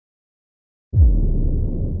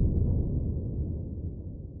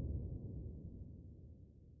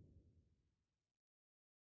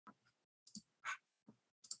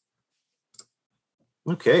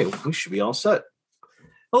Okay, we should be all set.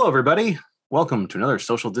 Hello, everybody. Welcome to another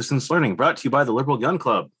Social Distance Learning brought to you by the Liberal Gun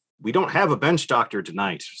Club. We don't have a bench doctor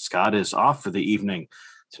tonight. Scott is off for the evening.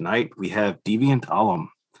 Tonight, we have Deviant Ollam,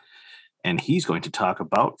 and he's going to talk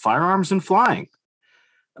about firearms and flying.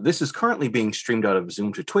 This is currently being streamed out of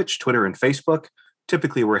Zoom to Twitch, Twitter, and Facebook.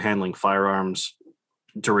 Typically, we're handling firearms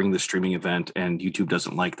during the streaming event, and YouTube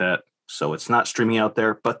doesn't like that, so it's not streaming out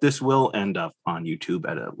there, but this will end up on YouTube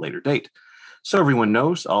at a later date. So everyone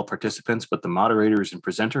knows, all participants but the moderators and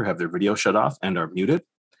presenter have their video shut off and are muted.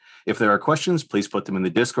 If there are questions, please put them in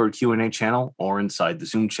the Discord Q&A channel or inside the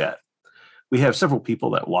Zoom chat. We have several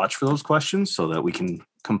people that watch for those questions so that we can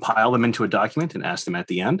compile them into a document and ask them at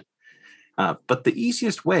the end. But the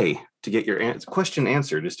easiest way to get your question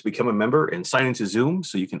answered is to become a member and sign into Zoom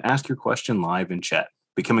so you can ask your question live in chat.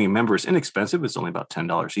 Becoming a member is inexpensive. It's only about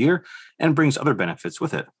 $10 a year and brings other benefits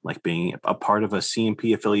with it, like being a part of a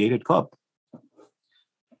CMP affiliated club.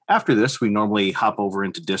 After this, we normally hop over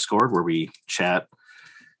into Discord where we chat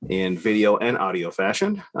in video and audio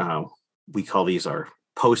fashion. We call these our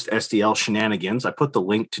post-SDL shenanigans. I put the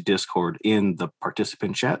link to Discord in the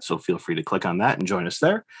participant chat, so feel free to click on that and join us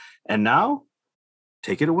there. And now,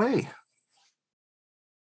 take it away.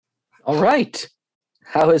 All right.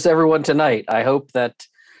 How is everyone tonight? I hope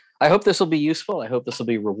this will be useful. I hope this will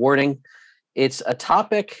be rewarding. It's a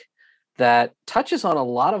topic that touches on a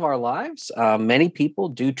lot of our lives. Many people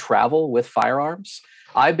do travel with firearms.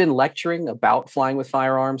 I've been lecturing about flying with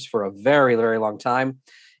firearms for a very, very long time.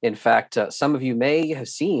 In fact, some of you may have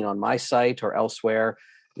seen on my site or elsewhere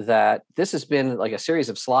that this has been like a series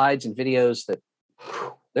of slides and videos that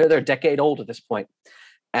they're a decade old at this point,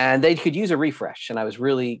 and they could use a refresh. And I was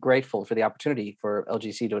really grateful for the opportunity for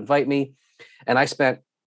LGC to invite me. And I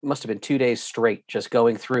must have been 2 days straight just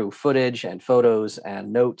going through footage and photos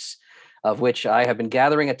and notes, of which I have been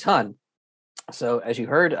gathering a ton. So as you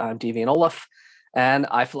heard, I'm Deviant Ollam, and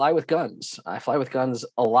I fly with guns. I fly with guns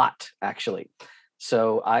a lot, actually.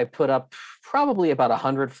 So I put up probably about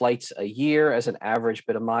 100 flights a year as an average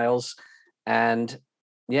bit of miles. And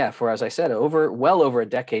yeah, for, as I said, well over a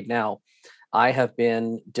decade now, I have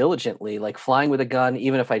been diligently flying with a gun,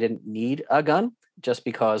 even if I didn't need a gun, just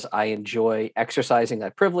because I enjoy exercising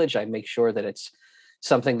that privilege. I make sure that it's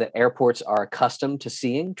something that airports are accustomed to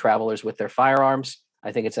seeing, travelers with their firearms.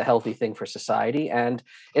 I think it's a healthy thing for society, and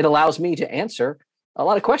it allows me to answer a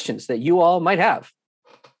lot of questions that you all might have.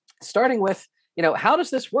 Starting with, how does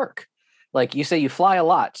this work? Like you say, you fly a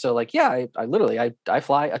lot. So I literally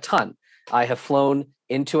fly a ton. I have flown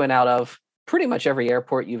into and out of pretty much every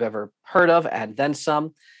airport you've ever heard of, and then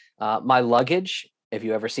some. My luggage, if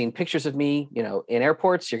you've ever seen pictures of me, in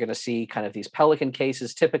airports, you're going to see kind of these Pelican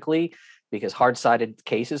cases typically, because hard-sided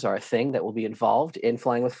cases are a thing that will be involved in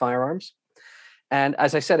flying with firearms. And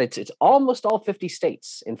as I said, it's almost all 50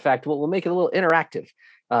 states. In fact, we'll make it a little interactive.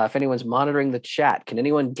 If anyone's monitoring the chat, can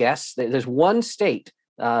anyone guess? There's one state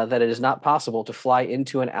that it is not possible to fly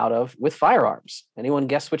into and out of with firearms. Anyone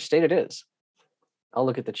guess which state it is? I'll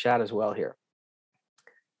look at the chat as well here.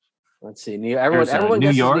 Let's see. Everyone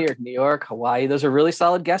guesses New York, Hawaii. Those are really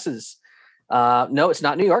solid guesses. No, it's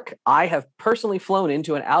not New York. I have personally flown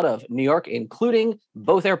into and out of New York, including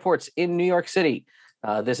both airports in New York City.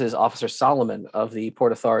 This is Officer Solomon of the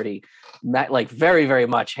Port Authority, very, very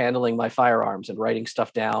much handling my firearms and writing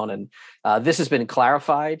stuff down. And this has been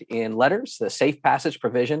clarified in letters, the safe passage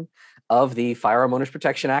provision of the Firearm Owners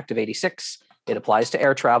Protection Act of '86. It applies to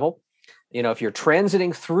air travel. If you're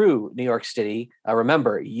transiting through New York City,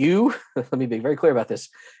 remember, let me be very clear about this.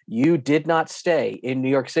 You did not stay in New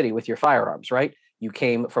York City with your firearms, right? You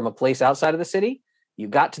came from a place outside of the city, you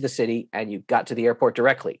got to the city, and you got to the airport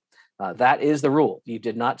directly. That is the rule. You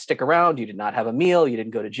did not stick around. You did not have a meal. You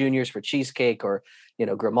didn't go to Junior's for cheesecake or,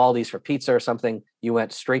 Grimaldi's for pizza or something. You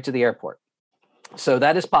went straight to the airport. So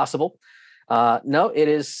that is possible. No, it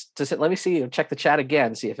is. Let me see. Check the chat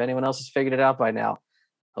again. See if anyone else has figured it out by now.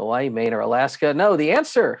 Hawaii, Maine, or Alaska? No, the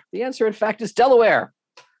answer, in fact, is Delaware.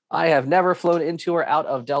 I have never flown into or out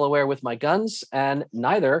of Delaware with my guns, and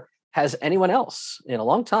neither has anyone else in a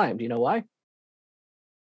long time. Do you know why?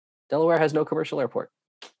 Delaware has no commercial airport.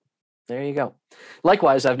 There you go.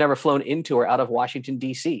 Likewise, I've never flown into or out of Washington,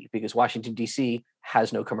 D.C., because Washington, D.C.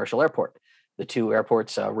 has no commercial airport. The two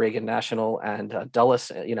airports, Reagan National and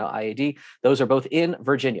Dulles, IAD, those are both in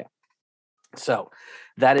Virginia. So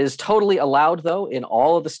that is totally allowed, though, in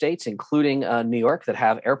all of the states, including New York, that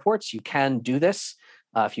have airports. You can do this.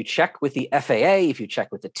 If you check with the FAA, if you check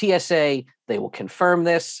with the TSA, they will confirm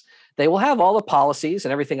this. They will have all the policies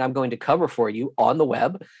and everything I'm going to cover for you on the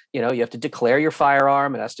web. You know, you have to declare your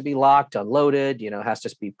firearm. It has to be locked, unloaded, it has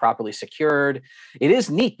to be properly secured. It is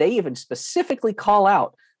neat. They even specifically call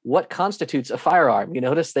out what constitutes a firearm. You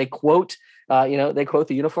notice they quote, they quote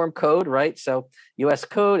the uniform code, right? So US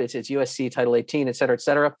code, it's USC Title 18, et cetera, et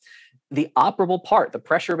cetera. The operable part, the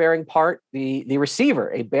pressure bearing part, the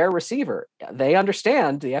receiver, a bare receiver, they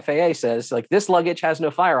understand, the FAA says, like, this luggage has no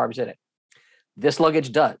firearms in it. This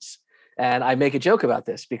luggage does. And I make a joke about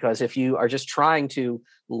this because if you are just trying to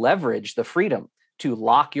leverage the freedom to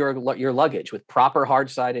lock your luggage with proper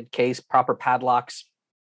hard-sided case, proper padlocks,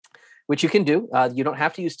 which you can do, you don't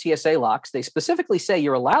have to use TSA locks. They specifically say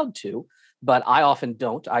you're allowed to, but I often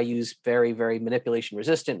don't. I use very, very manipulation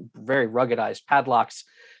resistant, very ruggedized padlocks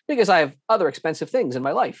because I have other expensive things in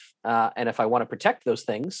my life. And if I want to protect those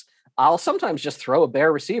things, I'll sometimes just throw a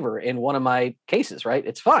bare receiver in one of my cases, right?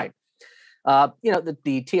 It's fine.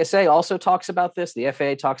 The TSA also talks about this. The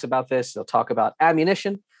FAA talks about this. They'll talk about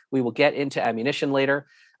ammunition. We will get into ammunition later.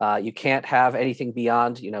 You can't have anything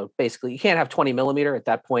beyond, basically you can't have 20 millimeter. At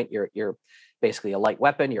that point, you're basically a light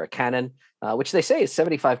weapon. You're a cannon, which they say is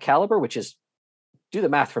 75 caliber, which is, do the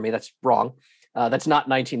math for me. That's wrong. That's not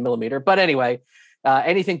 19 millimeter. But anyway,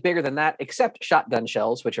 anything bigger than that, except shotgun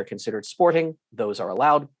shells, which are considered sporting, those are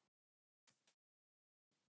allowed.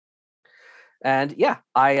 And yeah,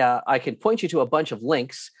 I can point you to a bunch of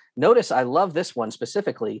links. Notice I love this one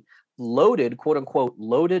specifically. Loaded, quote unquote,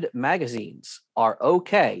 loaded magazines are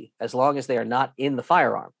okay as long as they are not in the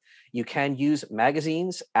firearm. You can use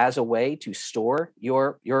magazines as a way to store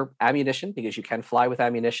your ammunition because you can fly with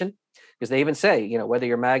ammunition. Because they even say, whether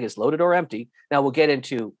your mag is loaded or empty. Now we'll get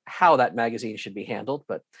into how that magazine should be handled,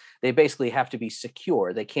 but they basically have to be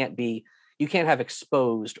secure. You can't have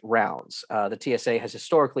exposed rounds. The TSA has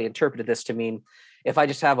historically interpreted this to mean if I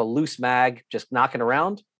just have a loose mag just knocking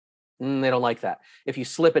around, they don't like that. If you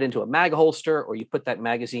slip it into a mag holster or you put that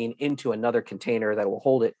magazine into another container that will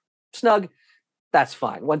hold it snug, that's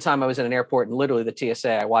fine. One time I was in an airport and literally the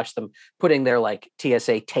TSA, I watched them putting their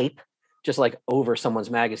TSA tape just over someone's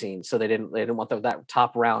magazine. So they didn't want that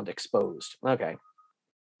top round exposed. Okay.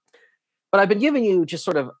 But I've been giving you just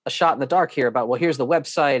sort of a shot in the dark here about, well, here's the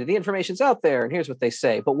website and the information's out there and here's what they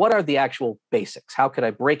say. But what are the actual basics? How could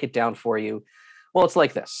I break it down for you? Well, it's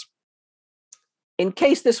like this. In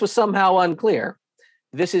case this was somehow unclear,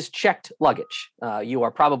 this is checked luggage. You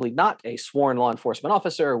are probably not a sworn law enforcement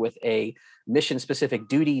officer with a mission-specific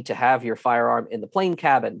duty to have your firearm in the plane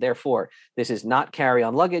cabin. Therefore, this is not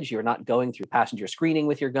carry-on luggage. You're not going through passenger screening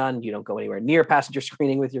with your gun. You don't go anywhere near passenger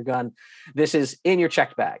screening with your gun. This is in your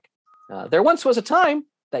checked bag. There once was a time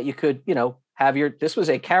that you could, this was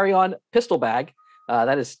a carry-on pistol bag.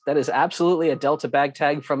 That is absolutely a Delta bag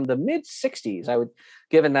tag from the mid 60s.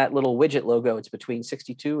 Given that little widget logo, it's between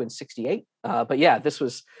 62 and 68. But yeah, this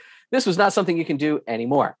was not something you can do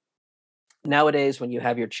anymore. Nowadays, when you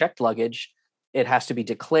have your checked luggage, it has to be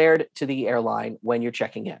declared to the airline when you're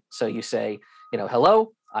checking in. So you say,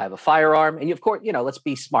 hello, I have a firearm. And of course, let's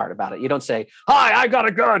be smart about it. You don't say, hi, I got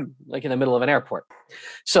a gun, like in the middle of an airport.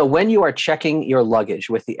 So when you are checking your luggage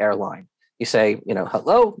with the airline, you say,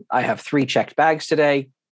 hello, I have 3 checked bags today.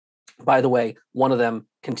 By the way, one of them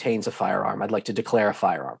contains a firearm. I'd like to declare a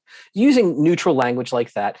firearm. Using neutral language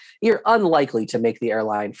like that, you're unlikely to make the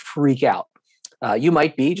airline freak out. You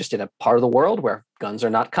might be just in a part of the world where guns are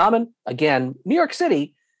not common. Again, New York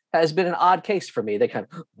City has been an odd case for me. They kind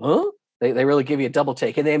of, huh? They really give you a double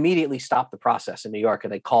take and they immediately stop the process in New York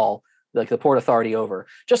and they call the Port Authority over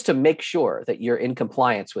just to make sure that you're in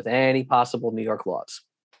compliance with any possible New York laws.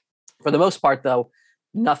 For the most part, though,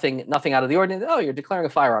 nothing out of the ordinary. Oh, you're declaring a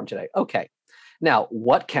firearm today. Okay. Now,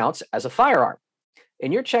 what counts as a firearm?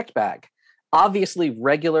 In your checked bag, obviously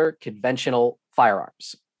regular conventional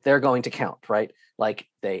firearms, they're going to count, right? Like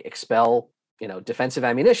they expel, defensive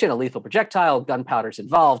ammunition, a lethal projectile, gunpowder's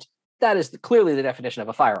involved. That is clearly the definition of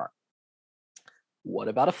a firearm. What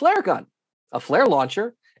about a flare gun? A flare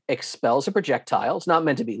launcher expels a projectile. It's not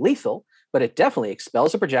meant to be lethal, but it definitely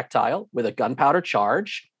expels a projectile with a gunpowder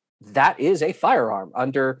charge. That is a firearm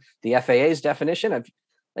under the FAA's definition.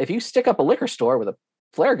 If you stick up a liquor store with a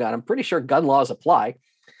flare gun, I'm pretty sure gun laws apply.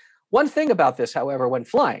 One thing about this, however, when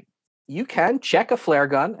flying, you can check a flare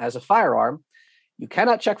gun as a firearm. You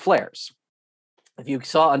cannot check flares. If you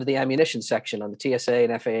saw under the ammunition section on the TSA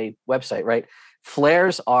and FAA website, right?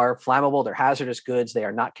 Flares are flammable. They're hazardous goods. They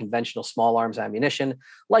are not conventional small arms ammunition.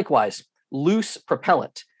 Likewise, loose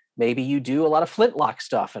propellant. Maybe you do a lot of flintlock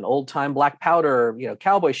stuff and old time black powder,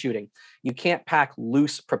 cowboy shooting. You can't pack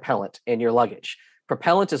loose propellant in your luggage.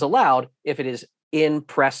 Propellant is allowed if it is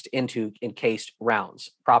pressed into encased rounds,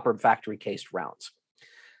 proper factory cased rounds.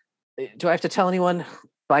 Do I have to tell anyone?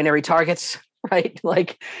 Binary targets, right?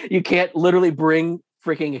 Like you can't literally bring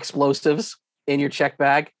freaking explosives in your check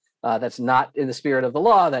bag. That's not in the spirit of the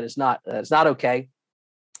law. That's not okay.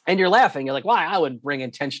 And you're laughing. You're like, why? I wouldn't bring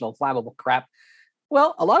intentional flammable crap.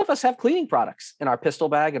 Well, a lot of us have cleaning products in our pistol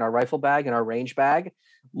bag, in our rifle bag, in our range bag.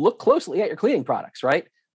 Look closely at your cleaning products, right?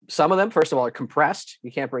 Some of them, first of all, are compressed.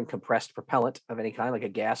 You can't bring compressed propellant of any kind, like a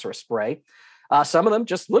gas or a spray. Some of them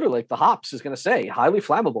just literally, like the hops is going to say, highly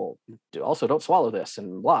flammable. Also, don't swallow this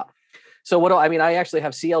and blah. So what do I mean? I actually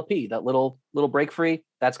have CLP, that little break free.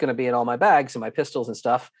 That's going to be in all my bags and my pistols and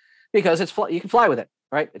stuff because you can fly with it,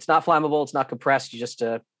 right? It's not flammable. It's not compressed. You just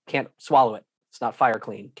can't swallow it. It's not fire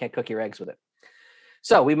clean. Can't cook your eggs with it.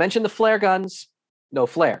 So we mentioned the flare guns, no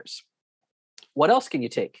flares. What else can you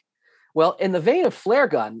take? Well, in the vein of flare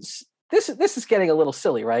guns, this is getting a little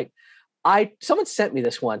silly, right? Someone sent me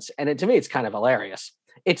this once, and to me, it's kind of hilarious.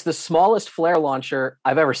 It's the smallest flare launcher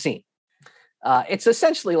I've ever seen. It's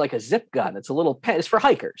essentially like a zip gun. It's a little pen. It's for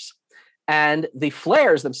hikers. And the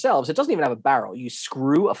flares themselves, it doesn't even have a barrel. You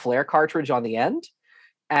screw a flare cartridge on the end,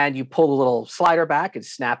 and you pull the little slider back and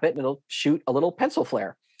snap it, and it'll shoot a little pencil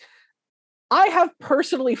flare. I have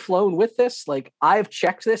personally flown with this. Like, I've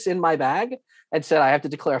checked this in my bag and said I have to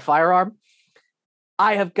declare a firearm.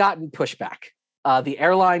 I have gotten pushback. The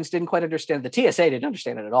airlines didn't quite understand. The TSA didn't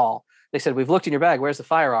understand it at all. They said, we've looked in your bag. Where's the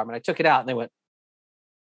firearm? And I took it out and they went,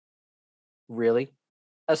 really?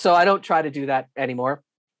 So I don't try to do that anymore.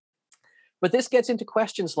 But this gets into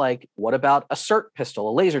questions like, what about a CERT pistol,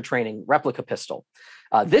 a laser training replica pistol?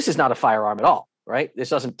 This is not a firearm at all, right? This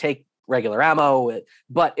doesn't take regular ammo.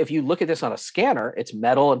 But if you look at this on a scanner, it's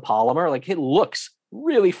metal and polymer. Like, it looks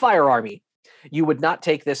really firearmy. You would not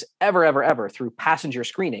take this ever, ever, ever through passenger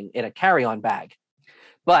screening in a carry-on bag.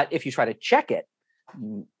 But if you try to check it,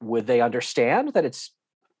 would they understand that it's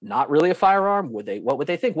not really a firearm? What would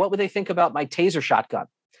they think? What would they think about my taser shotgun?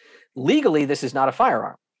 Legally, this is not a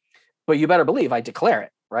firearm, but you better believe I declare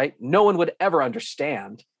it, right? No one would ever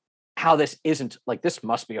understand how this isn't, like, this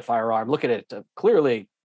must be a firearm. Look at it. Clearly,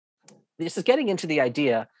 this is getting into the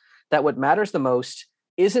idea that what matters the most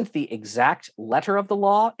isn't the exact letter of the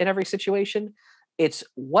law in every situation. It's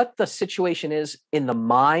what the situation is in the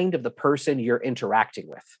mind of the person you're interacting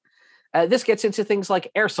with. This gets into things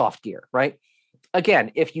like airsoft gear, right?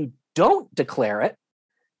 Again, if you don't declare it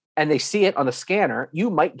and they see it on the scanner, you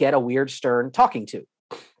might get a weird stern talking to.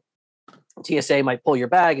 TSA might pull your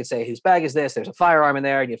bag and say, whose bag is this? There's a firearm in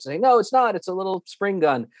there. And you have to say, no, it's not. It's a little spring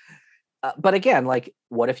gun. But again, like,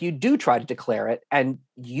 what if you do try to declare it and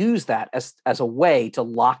use that as a way to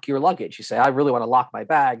lock your luggage? You say, I really want to lock my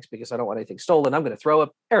bags because I don't want anything stolen. I'm going to throw a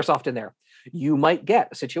airsoft in there. You might get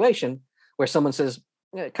a situation where someone says,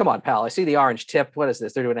 come on, pal, I see the orange tip. What is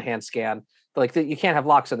this? They're doing a hand scan. Like, you can't have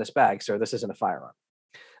locks on this bag, sir. This isn't a firearm.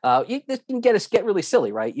 This can get really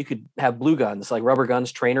silly, right? You could have blue guns, like rubber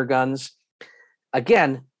guns, trainer guns.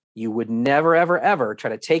 Again, you would never, ever, ever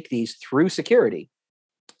try to take these through security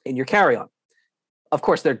in your carry-on. Of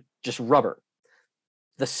course, they're just rubber.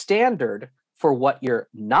 The standard for what you're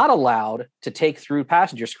not allowed to take through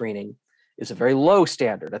passenger screening is a very low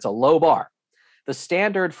standard. That's a low bar. The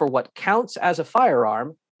standard for what counts as a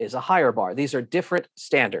firearm is a higher bar. These are different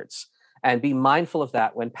standards, and be mindful of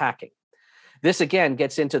that when packing. This, again,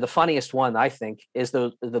 gets into the funniest one, I think, is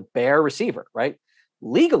the bear receiver, right?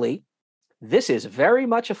 Legally, this is very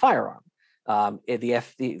much a firearm. The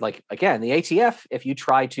ATF, if you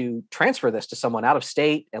try to transfer this to someone out of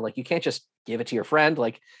state, and like, you can't just give it to your friend,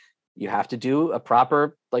 like, you have to do a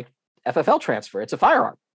proper like FFL transfer. It's a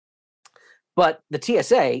firearm. But the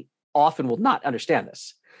TSA often will not understand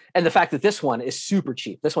this. And the fact that this one is super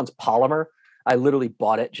cheap. This one's polymer. I literally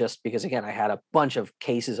bought it just because, again, I had a bunch of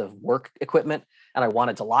cases of work equipment and I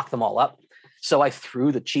wanted to lock them all up. So I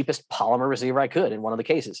threw the cheapest polymer receiver I could in one of the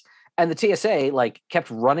cases. And the TSA like kept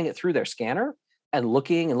running it through their scanner and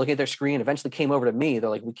looking at their screen. Eventually came over to me. They're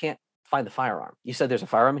like, we can't find the firearm. You said there's a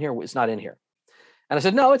firearm here. It's not in here. And I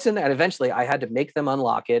said, no, it's in there. And eventually I had to make them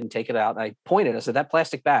unlock it and take it out. And I pointed, I said, that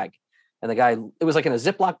plastic bag. And the guy, it was like in a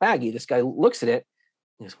Ziploc baggie. This guy looks at it.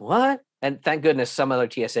 He goes, what? And thank goodness some other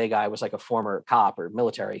TSA guy was like a former cop or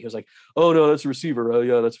military. He was like, oh no, that's a receiver. Oh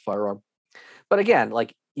yeah, that's a firearm. But again,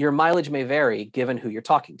 like, your mileage may vary given who you're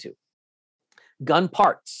talking to. Gun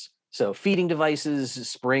parts. So feeding devices,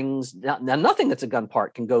 springs, nothing that's a gun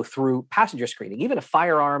part can go through passenger screening. Even a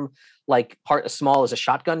firearm, like part as small as a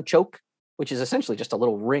shotgun choke, which is essentially just a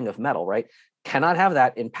little ring of metal, right? Cannot have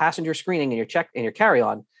that in passenger screening in your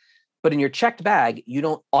carry-on. But in your checked bag, you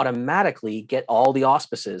don't automatically get all the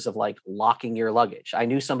auspices of like locking your luggage. I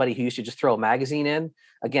knew somebody who used to just throw a magazine in,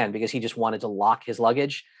 again, because he just wanted to lock his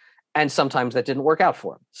luggage. And sometimes that didn't work out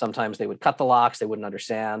for them. Sometimes they would cut the locks, they wouldn't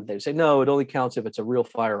understand. They'd say, no, it only counts if it's a real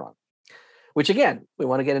firearm. Which again, we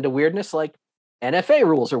want to get into weirdness like NFA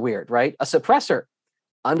rules are weird, right? A suppressor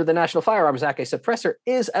under the National Firearms Act, a suppressor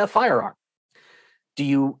is a firearm. Do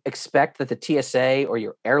you expect that the TSA or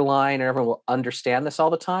your airline and everyone will understand this all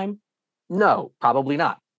the time? No, probably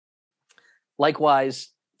not. Likewise,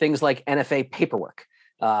 things like NFA paperwork.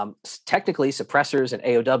 Technically, suppressors and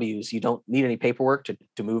AOWs, you don't need any paperwork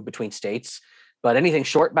to move between states. But anything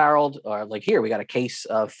short-barreled, or like here, we got a case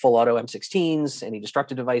of full auto M16s, any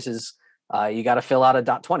destructive devices, you got to fill out a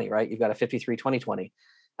 .20, right? You've got a 53-2020.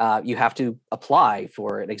 You have to apply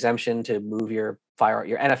for an exemption to move your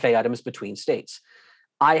NFA items between states.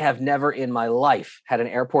 I have never in my life had an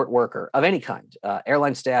airport worker of any kind,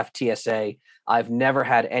 airline staff, TSA. I've never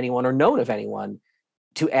had anyone or known of anyone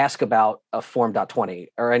to ask about a Form .20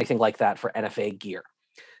 or anything like that for NFA gear.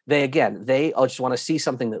 They just want to see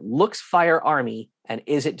something that looks firearmy and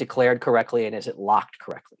is it declared correctly and is it locked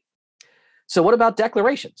correctly? So what about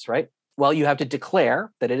declarations, right? Well, you have to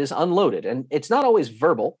declare that it is unloaded, and it's not always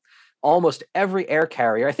verbal. Almost every air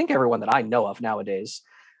carrier, I think everyone that I know of nowadays,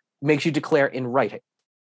 makes you declare in writing.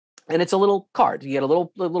 And it's a little card. You get a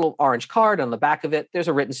little orange card. On the back of it, there's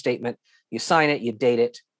a written statement. You sign it, you date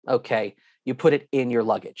it. Okay, you put it in your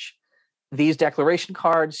luggage. These declaration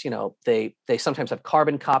cards, they sometimes have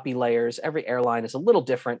carbon copy layers. Every airline is a little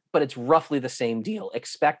different, but it's roughly the same deal.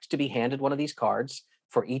 Expect to be handed one of these cards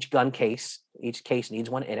for each gun case. Each case needs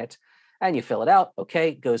one in it. And you fill it out.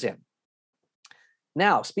 Okay, goes in.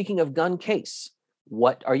 Now, speaking of gun case,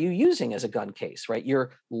 what are you using as a gun case, right?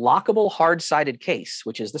 Your lockable hard-sided case,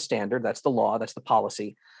 which is the standard, that's the law, that's the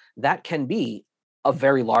policy, that can be a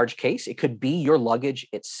very large case. It could be your luggage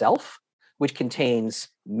itself, which contains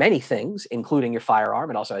many things, including your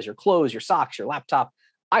firearm. It also has your clothes, your socks, your laptop.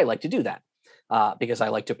 I like to do that because I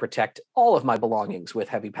like to protect all of my belongings with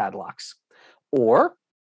heavy padlocks. Or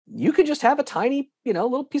you could just have a tiny,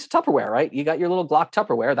 little piece of Tupperware, right? You got your little Glock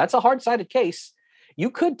Tupperware. That's a hard-sided case. You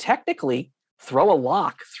could technically throw a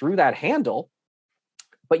lock through that handle,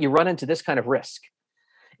 but you run into this kind of risk.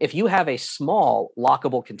 If you have a small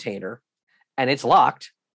lockable container and it's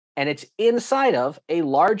locked and it's inside of a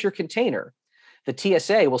larger container, the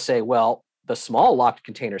TSA will say, well, the small locked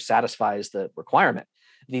container satisfies the requirement.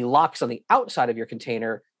 The locks on the outside of your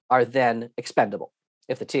container are then expendable.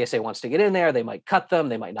 If the TSA wants to get in there, they might cut them,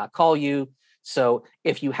 they might not call you. So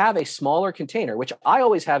if you have a smaller container, which I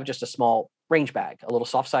always have just a small range bag, a little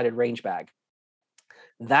soft-sided range bag,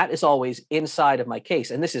 that is always inside of my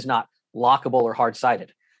case. And this is not lockable or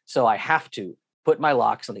hard-sided. So I have to put my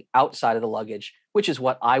locks on the outside of the luggage, which is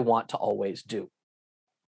what I want to always do.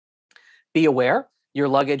 Be aware, your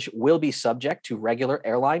luggage will be subject to regular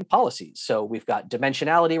airline policies. So we've got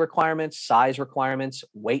dimensionality requirements, size requirements,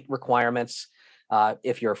 weight requirements.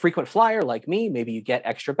 If you're a frequent flyer like me, maybe you get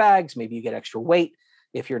extra bags, maybe you get extra weight.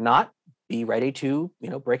 If you're not, be ready to,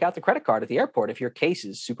 break out the credit card at the airport if your case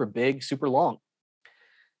is super big, super long.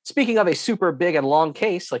 Speaking of a super big and long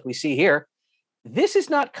case, like we see here, this is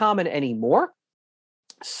not common anymore.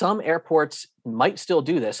 Some airports might still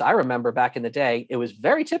do this. I remember back in the day, it was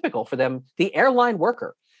very typical for them, the airline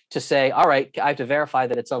worker, to say, all right, I have to verify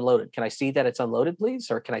that it's unloaded. Can I see that it's unloaded, please?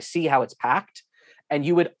 Or can I see how it's packed? And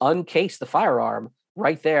you would uncase the firearm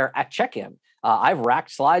right there at check-in. I've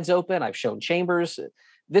racked slides open. I've shown chambers.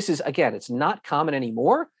 This is, again, it's not common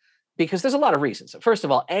anymore because there's a lot of reasons. First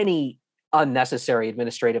of all, any unnecessary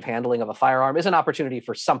administrative handling of a firearm is an opportunity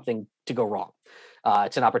for something to go wrong.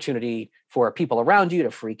 It's an opportunity for people around you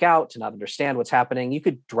to freak out, to not understand what's happening. You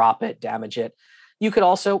could drop it, damage it. You could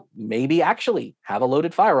also maybe actually have a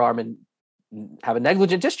loaded firearm and have a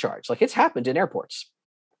negligent discharge. Like it's happened in airports.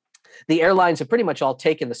 The airlines have pretty much all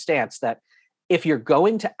taken the stance that if you're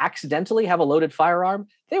going to accidentally have a loaded firearm,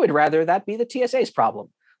 they would rather that be the TSA's problem.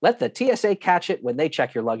 Let the TSA catch it when they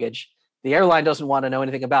check your luggage. The airline doesn't want to know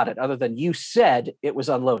anything about it other than you said it was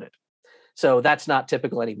unloaded. So that's not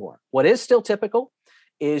typical anymore. What is still typical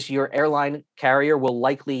is your airline carrier will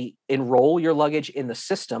likely enroll your luggage in the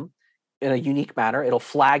system in a unique manner. It'll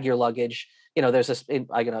flag your luggage. There's this in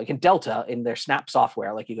Delta in their Snap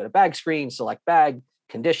software, like you go to bag screen, select bag,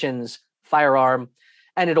 conditions, firearm,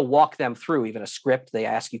 and it'll walk them through even a script. They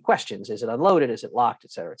ask you questions. Is it unloaded? Is it locked?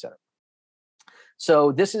 Et cetera, et cetera.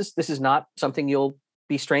 So this is not something you'll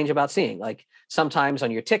be strange about seeing. Like sometimes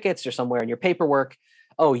on your tickets or somewhere in your paperwork,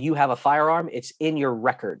 oh, you have a firearm. It's in your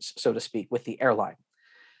records, so to speak, with the airline.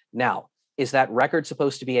 Now, is that record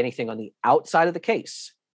supposed to be anything on the outside of the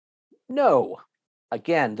case? No.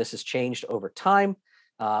 Again, this has changed over time.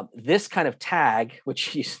 This kind of tag,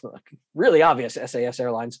 which is really obvious, SAS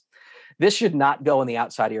Airlines, This should not go on the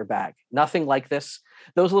outside of your bag. Nothing like this.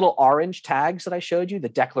 Those little orange tags that I showed you, the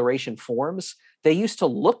declaration forms, they used to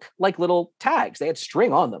look like little tags. They had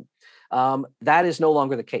string on them. That is no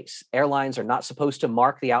longer the case. Airlines are not supposed to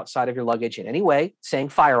mark the outside of your luggage in any way, saying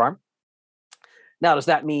firearm. Now, does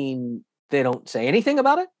that mean they don't say anything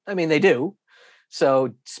about it? I mean, they do.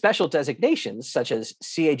 So special designations such as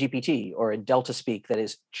CAGPT or in Delta speak, that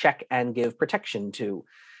is check and give protection to,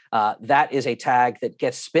 that is a tag that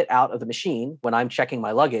gets spit out of the machine when I'm checking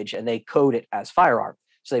my luggage, and they code it as firearm.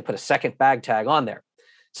 So they put a second bag tag on there.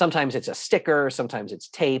 Sometimes it's a sticker, sometimes it's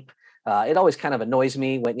tape. It always kind of annoys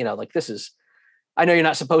me when, like this is, I know you're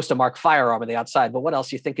not supposed to mark firearm on the outside, but what else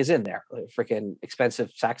do you think is in there? A freaking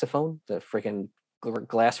expensive saxophone, the freaking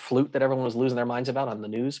glass flute that everyone was losing their minds about on the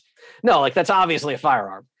news. No, like that's obviously a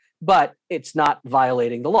firearm, but it's not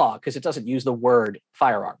violating the law because it doesn't use the word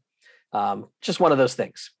firearm. Just one of those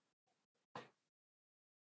things.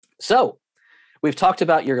 So we've talked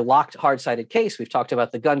about your locked hard-sided case. We've talked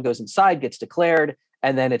about the gun goes inside, gets declared,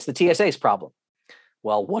 and then it's the TSA's problem.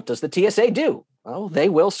 Well, what does the TSA do? Well, they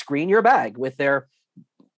will screen your bag with their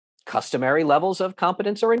customary levels of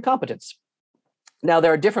competence or incompetence. Now,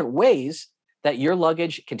 there are different ways that your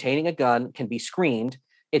luggage containing a gun can be screened.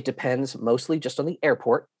 It depends mostly just on the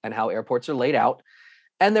airport and how airports are laid out.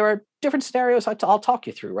 And there are different scenarios I'll talk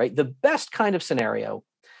you through, right? The best kind of scenario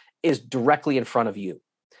is directly in front of you,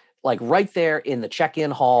 like right there in the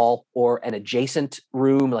check-in hall or an adjacent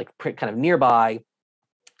room, like kind of nearby,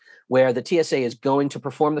 where the TSA is going to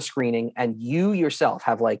perform the screening, and you yourself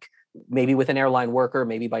have, like, maybe with an airline worker,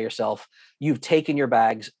 maybe by yourself, you've taken your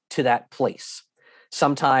bags to that place.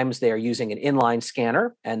 Sometimes they are using an inline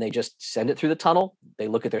scanner and they just send it through the tunnel. They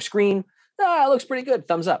look at their screen. It looks pretty good.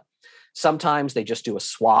 Thumbs up. Sometimes they just do a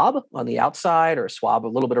swab on the outside or a swab a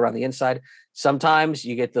little bit around the inside. Sometimes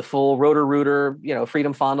you get the full rotor-rooter,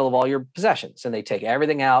 freedom fondle of all your possessions, and they take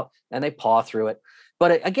everything out and they paw through it.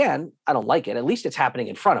 But again, I don't like it. At least it's happening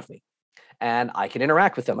in front of me, and I can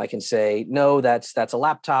interact with them. I can say, no, that's a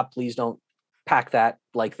laptop. Please don't pack that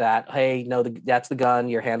like that. Hey, no, that's the gun.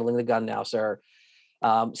 You're handling the gun now, sir.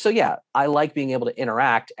 So yeah, I like being able to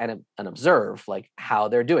interact and observe like how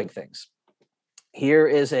they're doing things. Here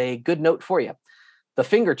is a good note for you. The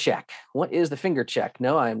finger check. What is the finger check?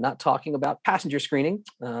 No, I'm not talking about passenger screening.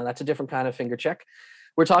 That's a different kind of finger check.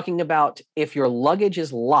 We're talking about if your luggage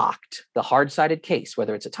is locked, the hard-sided case,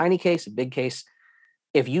 whether it's a tiny case, a big case,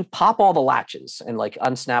 if you pop all the latches and like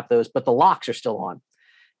unsnap those, but the locks are still on,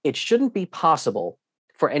 it shouldn't be possible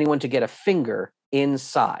for anyone to get a finger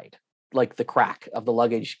inside, like the crack of the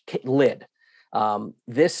luggage lid.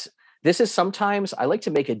 This is sometimes, I like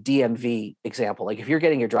to make a DMV example. Like if you're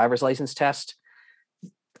getting your driver's license test,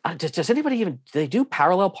 does anybody do they do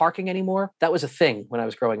parallel parking anymore? That was a thing when I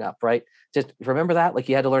was growing up, right? Just remember that? Like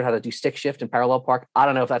you had to learn how to do stick shift and parallel park. I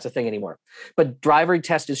don't know if that's a thing anymore. But driver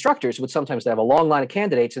test instructors would sometimes have a long line of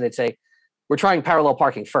candidates and they'd say, we're trying parallel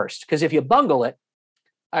parking first. Because if you bungle it,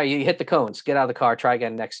 all right, you hit the cones, get out of the car, try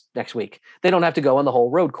again next week. They don't have to go on the whole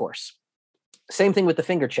road course. Same thing with the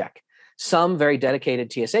finger check. Some very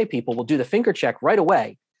dedicated TSA people will do the finger check right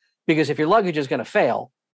away because if your luggage is going to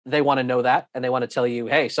fail, they want to know that, and they want to tell you,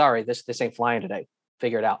 hey, sorry, this ain't flying today.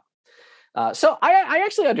 Figure it out. So I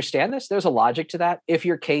actually understand this. There's a logic to that. If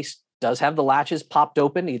your case does have the latches popped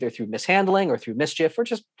open, either through mishandling or through mischief or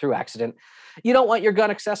just through accident, you don't want your gun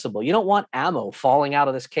accessible. You don't want ammo falling out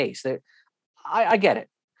of this case. I get it.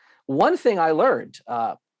 One thing I learned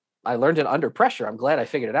it under pressure. I'm glad I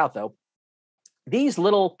figured it out, though. These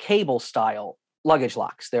little cable style luggage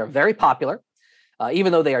locks, they're very popular.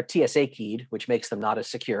 Even though they are TSA keyed, which makes them not as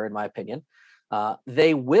secure, in my opinion,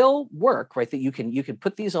 they will work, right? That you can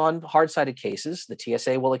put these on hard-sided cases. The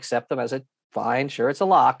TSA will accept them as a fine, sure, it's a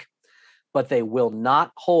lock, but they will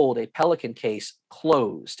not hold a Pelican case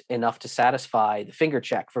closed enough to satisfy the finger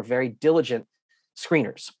check for very diligent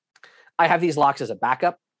screeners. I have these locks as a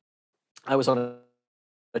backup. I was on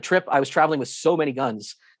a trip. I was traveling with so many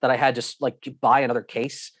guns that I had to like buy another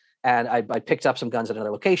case. And I picked up some guns at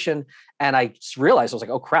another location, and I realized I was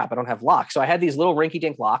like, oh crap, I don't have locks. So I had these little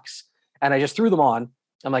rinky-dink locks, and I just threw them on.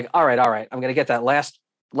 I'm like, all right, I'm going to get that last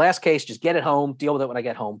case, just get it home, deal with it when I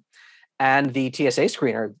get home. And the TSA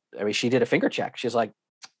screener, I mean, she did a finger check. She's like,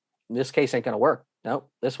 this case ain't going to work.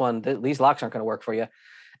 No, this one, these locks aren't going to work for you.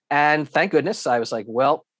 And thank goodness, I was like,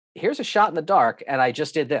 well, here's a shot in the dark, and I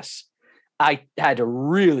just did this. I had to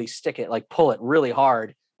really stick it, like pull it really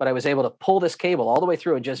hard. But I was able to pull this cable all the way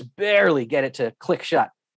through and just barely get it to click shut.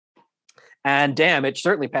 And damn, it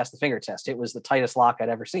certainly passed the finger test. It was the tightest lock I'd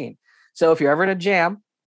ever seen. So if you're ever in a jam,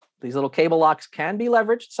 these little cable locks can be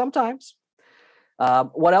leveraged sometimes.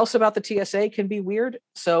 What else about the TSA can be weird?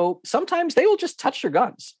 So sometimes they will just touch your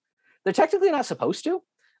guns. They're technically not supposed to.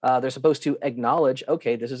 They're supposed to acknowledge,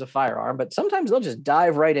 okay, this is a firearm, but sometimes they'll just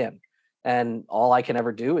dive right in. And all I can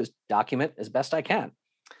ever do is document as best I can.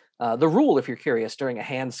 The rule, if you're curious, during a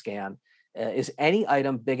hand scan is any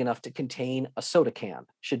item big enough to contain a soda can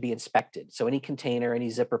should be inspected. So any container, any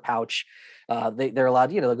zipper pouch, they're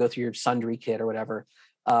allowed, they'll go through your sundry kit or whatever.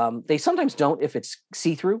 They sometimes don't if it's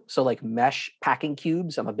see-through. So like mesh packing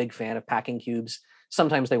cubes, I'm a big fan of packing cubes.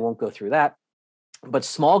 Sometimes they won't go through that. But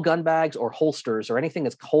small gun bags or holsters or anything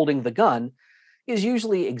that's holding the gun is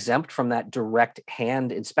usually exempt from that direct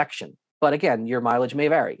hand inspection. But again, your mileage may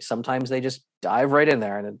vary. Sometimes they just dive right in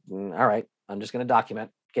there and all right, I'm just going to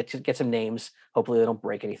document, get some names. Hopefully they don't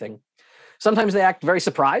break anything. Sometimes they act very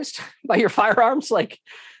surprised by your firearms. Like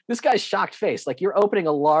this guy's shocked face, like you're opening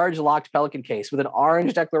a large locked Pelican case with an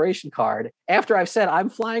orange declaration card after I've said I'm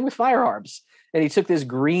flying with firearms. And he took this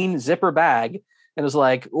green zipper bag and was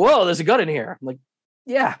like, whoa, there's a gun in here. I'm like,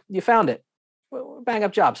 yeah, you found it. Bang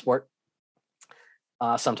up job, sport.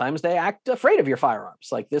 Sometimes they act afraid of your firearms.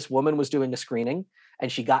 Like this woman was doing a screening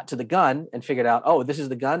and she got to the gun and figured out, oh, this is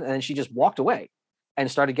the gun. And then she just walked away and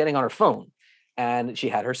started getting on her phone. And she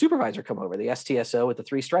had her supervisor come over. The STSO with the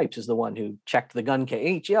 3 stripes is the one who checked the gun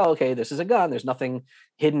case. Yeah, okay, this is a gun. There's nothing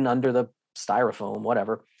hidden under the styrofoam,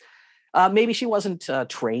 whatever. Maybe she wasn't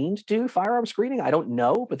trained to do firearm screening. I don't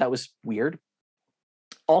know, but that was weird.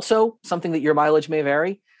 Also, something that your mileage may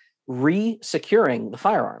vary, re-securing the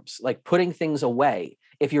firearms, like putting things away.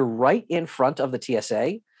 If you're right in front of the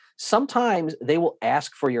TSA, sometimes they will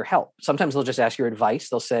ask for your help. Sometimes they'll just ask your advice.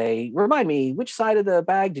 They'll say, remind me, which side of the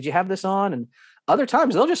bag did you have this on? And other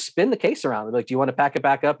times they'll just spin the case around. They're like, do you want to pack it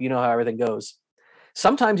back up? You know how everything goes.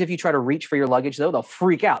 Sometimes if you try to reach for your luggage, though, they'll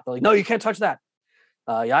freak out. They're like, no, you can't touch that.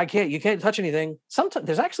 Yeah, you can't touch anything. Sometimes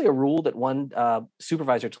there's actually a rule that one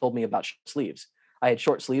supervisor told me about sleeves. I had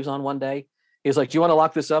short sleeves on one day. He was like, do you want to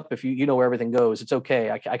lock this up? If you know where everything goes, it's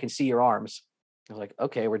okay. I can see your arms. I was like,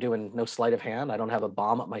 okay, we're doing no sleight of hand. I don't have a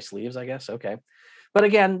bomb up my sleeves, I guess. Okay. But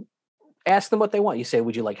again, ask them what they want. You say,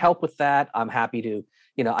 would you like help with that? I'm happy to,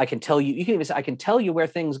 I can tell you, you can even say, I can tell you where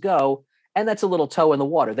things go. And that's a little toe in the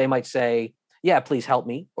water. They might say, yeah, please help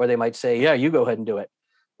me. Or they might say, yeah, you go ahead and do it.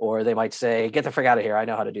 Or they might say, get the frick out of here. I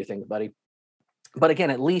know how to do things, buddy. But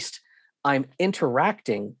again, at least I'm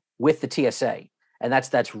interacting with the TSA. And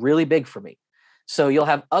that's really big for me. So you'll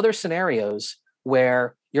have other scenarios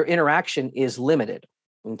where your interaction is limited.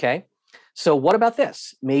 Okay. So what about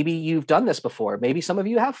this? Maybe you've done this before. Maybe some of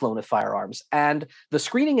you have flown with firearms and the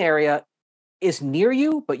screening area is near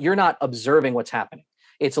you, but you're not observing what's happening.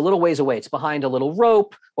 It's a little ways away. It's behind a little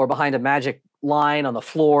rope or behind a magic line on the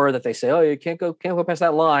floor that they say, oh, you can't go past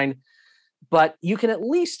that line. But you can at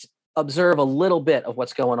least observe a little bit of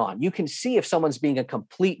what's going on. You can see if someone's being a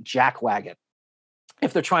complete jackwagon.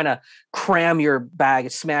 If they're trying to cram your bag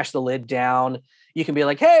and smash the lid down, you can be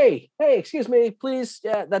like, hey, excuse me, please.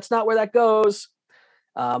 Yeah, that's not where that goes.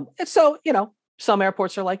 And so, some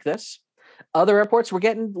airports are like this. Other airports, we're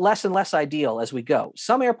getting less and less ideal as we go.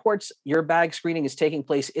 Some airports, your bag screening is taking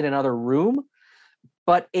place in another room,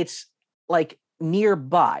 but it's like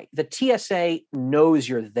nearby. The TSA knows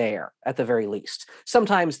you're there at the very least.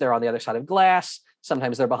 Sometimes they're on the other side of glass.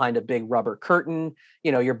 Sometimes they're behind a big rubber curtain.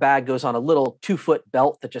 Your bag goes on a little 2-foot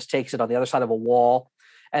belt that just takes it on the other side of a wall.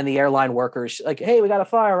 And the airline workers like, hey, we got a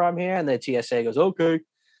firearm here. And the TSA goes, okay.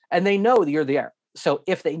 And they know that you're there. So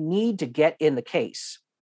if they need to get in the case,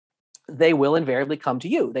 they will invariably come to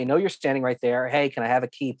you. They know you're standing right there. Hey, can I have a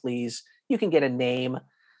key, please? You can get a name.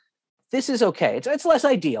 This is okay. It's less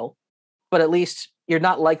ideal, but at least you're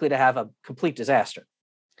not likely to have a complete disaster.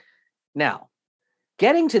 Now,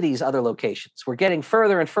 getting to these other locations, we're getting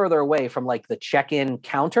further and further away from like the check-in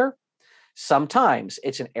counter. Sometimes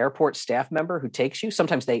it's an airport staff member who takes you.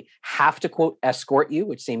 Sometimes they have to, quote, escort you,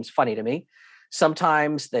 which seems funny to me.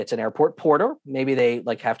 Sometimes it's an airport porter. Maybe they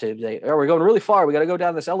have to, we're going really far. We got to go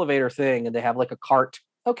down this elevator thing. And they have like a cart.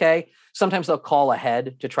 Okay. Sometimes they'll call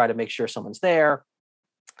ahead to try to make sure someone's there.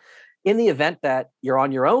 In the event that you're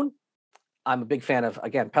on your own, I'm a big fan of,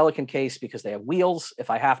 again, Pelican case because they have wheels. If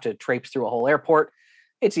I have to traipse through a whole airport,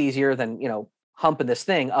 it's easier than, humping this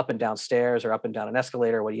thing up and down stairs or up and down an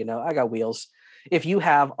escalator. What do you know? I got wheels. If you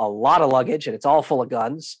have a lot of luggage and it's all full of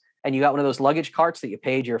guns and you got one of those luggage carts that you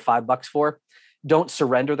paid your $5 for, don't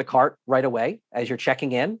surrender the cart right away as you're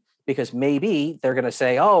checking in, because maybe they're going to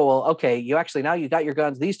say, oh, well, okay, now you got your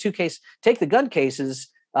guns. These 2 cases, take the gun cases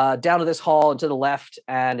down to this hall and to the left,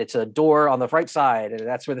 and it's a door on the right side, and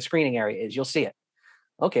that's where the screening area is. You'll see it.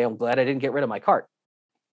 Okay, I'm glad I didn't get rid of my cart.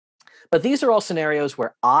 But these are all scenarios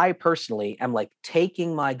where I personally am like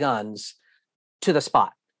taking my guns to the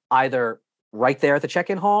spot, either right there at the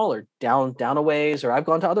check-in hall or down a ways, or I've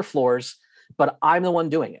gone to other floors, but I'm the one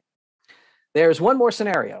doing it. There's one more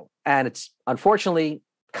scenario, and it's unfortunately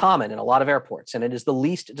common in a lot of airports, and it is the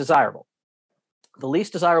least desirable. The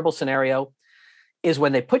least desirable scenario is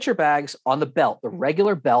when they put your bags on the belt, the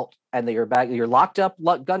regular belt, and your locked up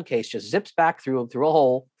gun case just zips back through a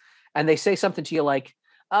hole, and they say something to you like,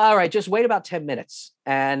 all right, just wait about 10 minutes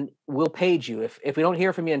and we'll page you. If we don't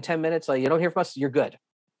hear from you in 10 minutes, like you don't hear from us, you're good.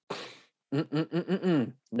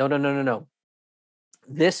 No.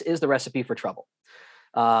 This is the recipe for trouble.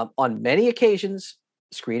 On many occasions,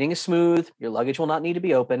 screening is smooth. Your luggage will not need to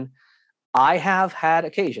be open. I have had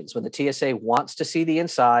occasions when the TSA wants to see the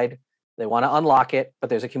inside. They want to unlock it, but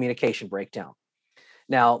there's a communication breakdown.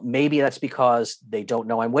 Now, maybe that's because they don't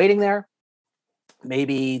know I'm waiting there.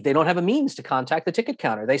 Maybe they don't have a means to contact the ticket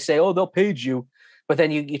counter. They say, oh, they'll page you. But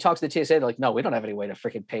then you talk to the TSA, they're like, no, we don't have any way to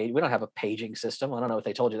freaking page. We don't have a paging system. I don't know what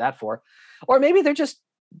they told you that for. Or maybe they're just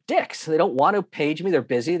dicks. They don't want to page me. They're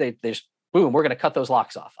busy. They just, boom, we're going to cut those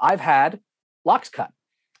locks off. I've had locks cut.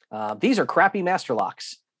 These are crappy master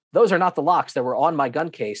locks. Those are not the locks that were on my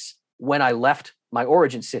gun case when I left my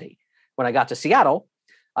origin city. When I got to Seattle,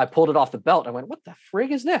 I pulled it off the belt. I went, what the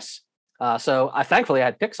frig is this? So thankfully I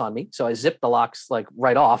had picks on me. So I zipped the locks like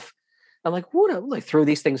right off. I'm like, what? I threw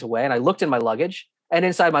these things away. And I looked in my luggage, and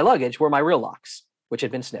inside my luggage were my real locks, which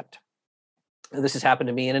had been snipped. And this has happened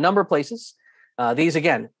to me in a number of places. These,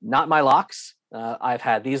 again, not my locks. I've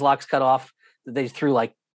had these locks cut off. They threw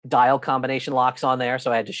like dial combination locks on there.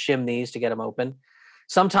 So I had to shim these to get them open.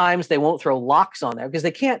 Sometimes they won't throw locks on there because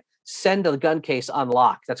they can't send a gun case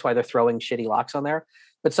unlocked. That's why they're throwing shitty locks on there.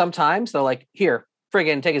 But sometimes they're like, here,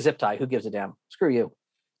 friggin' take a zip tie. Who gives a damn? Screw you.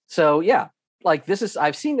 So yeah, like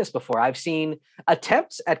I've seen this before. I've seen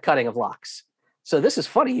attempts at cutting of locks. So this is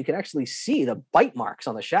funny. You can actually see the bite marks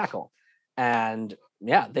on the shackle. And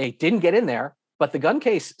yeah, they didn't get in there, but the gun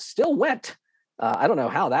case still went. I don't know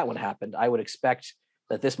how that one happened. I would expect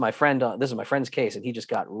that this is my friend's case, and he just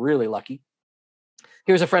got really lucky.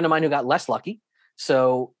 Here's a friend of mine who got less lucky.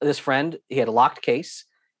 So this friend, he had a locked case.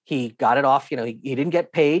 He got it off, he didn't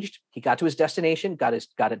get paged. He got to his destination, got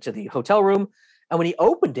it to the hotel room. And when he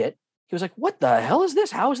opened it, he was like, what the hell is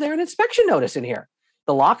this? How is there an inspection notice in here?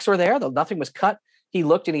 The locks were there. Nothing was cut. He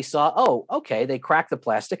looked and he saw, oh, okay. They cracked the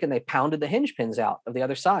plastic and they pounded the hinge pins out of the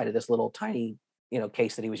other side of this little tiny,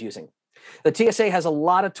 case that he was using. The TSA has a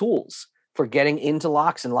lot of tools for getting into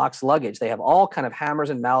locks and locks luggage. They have all kind of hammers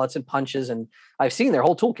and mallets and punches. And I've seen their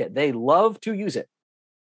whole toolkit. They love to use it.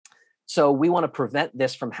 So we want to prevent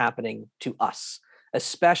this from happening to us,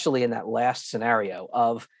 especially in that last scenario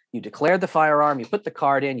of you declared the firearm, you put the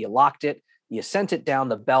card in, you locked it, you sent it down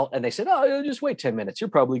the belt, and they said, oh, just wait 10 minutes. You're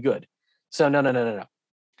probably good. So no.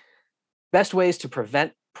 Best ways to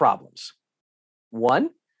prevent problems. One,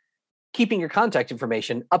 keeping your contact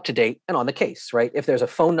information up to date and on the case, right? If there's a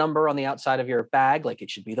phone number on the outside of your bag, like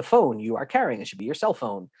it should be the phone you are carrying. It should be your cell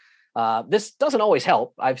phone. This doesn't always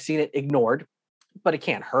help. I've seen it ignored, but it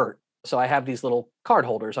can't hurt. So I have these little card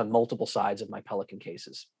holders on multiple sides of my Pelican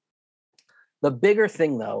cases. The bigger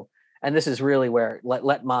thing, though, and this is really where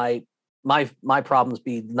let my problems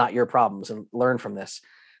be not your problems and learn from this.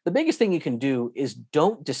 The biggest thing you can do is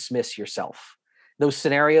don't dismiss yourself. Those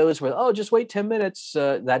scenarios where, oh, just wait 10 minutes,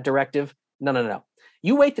 that directive. No.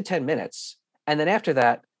 You wait the 10 minutes. And then after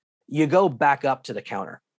that, you go back up to the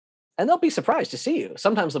counter. And they'll be surprised to see you.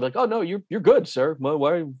 Sometimes they'll be like, oh, no, you're good, sir. Well,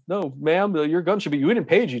 why? No, ma'am, your gun should be, you didn't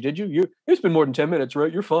page you, did you? It's been more than 10 minutes,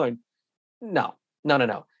 right? You're fine. No.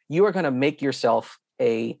 You are going to make yourself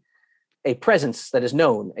a presence that is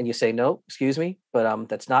known. And you say, no, excuse me, but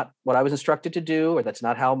that's not what I was instructed to do, or that's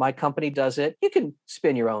not how my company does it. You can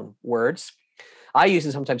spin your own words. I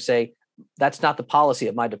usually sometimes say, that's not the policy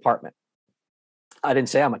of my department. I didn't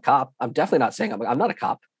say I'm a cop. I'm definitely not saying I'm not a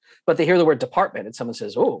cop. But they hear the word department and someone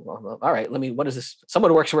says, oh, well, all right, what is this?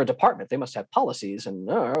 Someone who works for a department. They must have policies. And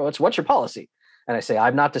what's your policy? And I say,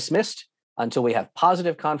 I'm not dismissed until we have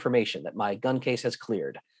positive confirmation that my gun case has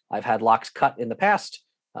cleared. I've had locks cut in the past.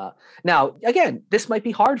 Now, again, this might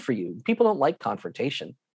be hard for you. People don't like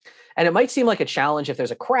confrontation. And it might seem like a challenge if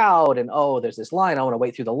there's a crowd and, oh, there's this line. I want to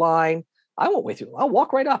wait through the line. I won't wait through. I'll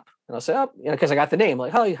walk right up and I'll say, oh, because I got the name.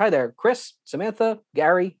 Like, hi there, Chris, Samantha,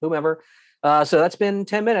 Gary, whomever. So that's been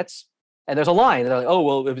 10 minutes and there's a line. And they're like, oh,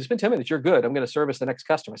 well, if it's been 10 minutes, you're good. I'm going to service the next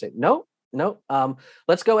customer. I say, no.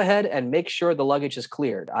 Let's go ahead and make sure the luggage is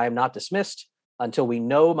cleared. I am not dismissed until we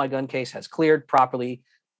know my gun case has cleared properly.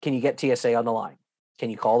 Can you get TSA on the line? Can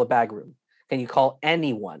you call the bag room? Can you call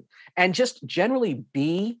anyone? And just generally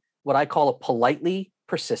be what I call a politely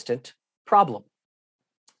persistent problem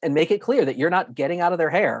and make it clear that you're not getting out of their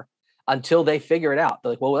hair until they figure it out.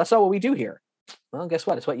 They're like, well, that's not what we do here. Well, guess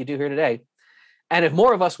what? It's what you do here today. And if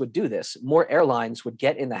more of us would do this, more airlines would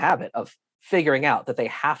get in the habit of figuring out that they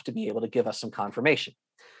have to be able to give us some confirmation.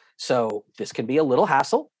 So this can be a little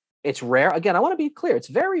hassle. It's rare. Again, I want to be clear. It's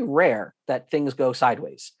very rare that things go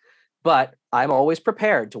sideways. But I'm always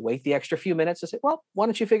prepared to wait the extra few minutes to say, well, why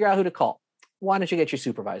don't you figure out who to call? Why don't you get your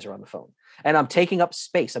supervisor on the phone? And I'm taking up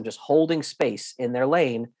space. I'm just holding space in their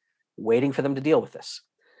lane, waiting for them to deal with this.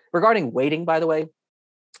 Regarding waiting, by the way,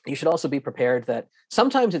 you should also be prepared that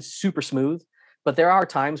sometimes it's super smooth, but there are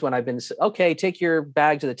times when I've been, okay, take your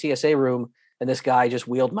bag to the TSA room, and this guy just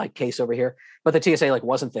wheeled my case over here, but the TSA like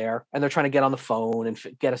wasn't there, and they're trying to get on the phone and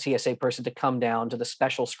get a TSA person to come down to the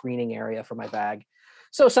special screening area for my bag.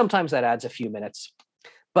 So sometimes that adds a few minutes.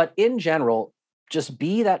 But in general, just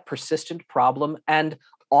be that persistent problem and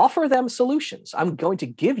offer them solutions. I'm going to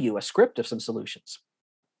give you a script of some solutions.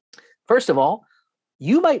 First of all,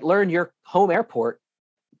 you might learn your home airport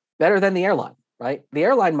better than the airline, right? The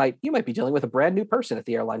airline you might be dealing with a brand new person at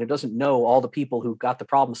the airline who doesn't know all the people who got the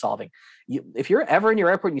problem solving. If you're ever in your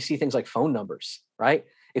airport and you see things like phone numbers, right?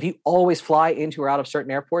 If you always fly into or out of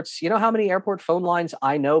certain airports, you know how many airport phone lines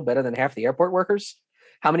I know better than half the airport workers?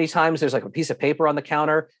 How many times there's like a piece of paper on the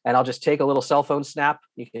counter and I'll just take a little cell phone snap.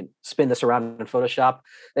 You can spin this around in Photoshop.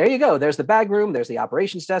 There you go. There's the bag room. There's the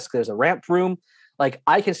operations desk. There's a ramp room. Like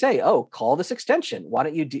I can say, oh, call this extension. Why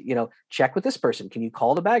don't you check with this person? Can you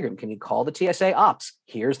call the bag room? Can you call the TSA ops?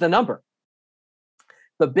 Here's the number.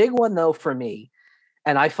 The big one though for me,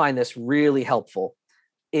 and I find this really helpful,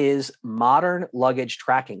 is modern luggage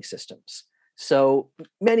tracking systems. So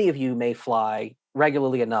many of you may fly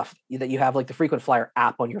regularly enough that you have like the frequent flyer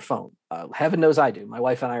app on your phone. Heaven knows I do. My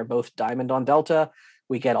wife and I are both Diamond on Delta.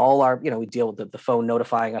 We get all our, we deal with the phone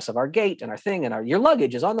notifying us of our gate and our thing and your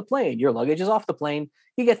luggage is on the plane. Your luggage is off the plane.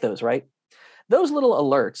 You get those, right? Those little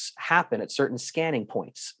alerts happen at certain scanning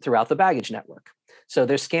points throughout the baggage network. So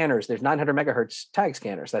there's scanners, there's 900 megahertz tag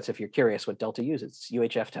scanners. That's if you're curious what Delta uses,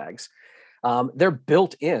 UHF tags. They're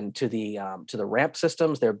built into the ramp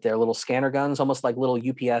systems. They're little scanner guns, almost like little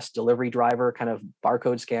UPS delivery driver kind of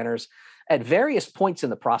barcode scanners. At various points in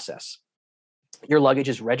the process, your luggage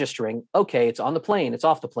is registering, okay, it's on the plane, it's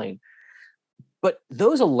off the plane. But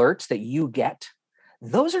those alerts that you get,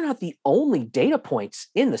 those are not the only data points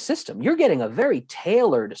in the system. You're getting a very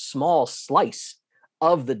tailored small slice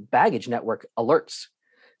of the baggage network alerts.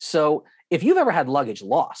 So if you've ever had luggage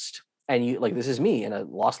lost, and you like, this is me in a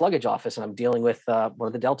lost luggage office, and I'm dealing with one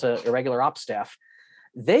of the Delta irregular ops staff,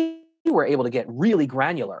 they were able to get really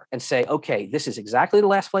granular and say, okay, this is exactly the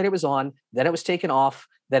last flight it was on, then it was taken off,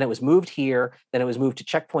 then it was moved here, then it was moved to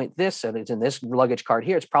checkpoint this, and it's in this luggage card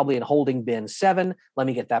here. It's probably in holding bin 7. Let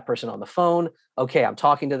me get that person on the phone. Okay, I'm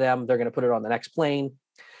talking to them. They're going to put it on the next plane.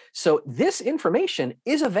 So this information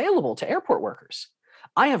is available to airport workers.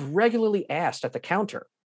 I have regularly asked at the counter,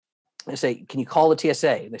 I say, can you call the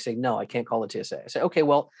TSA? And they say, no, I can't call the TSA. I say, okay,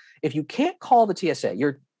 well, if you can't call the TSA,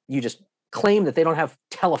 you just claim that they don't have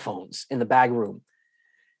telephones in the bag room.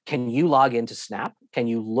 Can you log into Snap? Can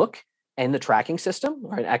you look in the tracking system?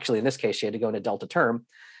 Or actually, in this case, she had to go into Delta term.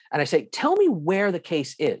 And I say, tell me where the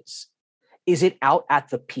case is. Is it out at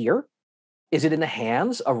the pier? Is it in the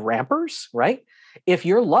hands of rampers, right? If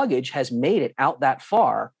your luggage has made it out that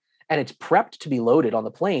far and it's prepped to be loaded on the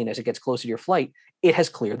plane as it gets closer to your flight, it has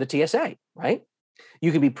cleared the TSA, right?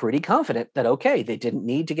 You can be pretty confident that, okay, they didn't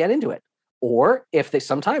need to get into it. Or if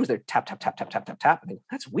sometimes they're tap, tap, tap, tap, tap, tap, tap. I mean,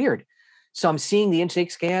 that's weird. So I'm seeing the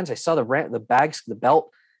intake scans. I saw the bags, the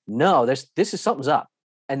belt. No, something's up.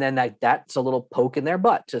 And then that's a little poke in their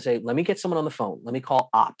butt to say, let me get someone on the phone. Let me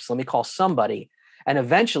call ops. Let me call somebody. And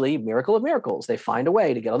eventually, miracle of miracles, they find a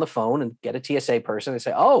way to get on the phone and get a TSA person. They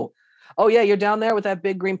say, oh yeah, you're down there with that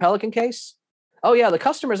big green Pelican case? Oh yeah, the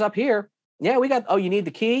customer's up here. Yeah, you need the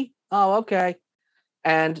key? Oh, okay.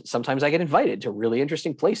 And sometimes I get invited to really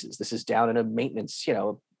interesting places. This is down in a maintenance,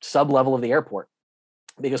 sub-level of the airport,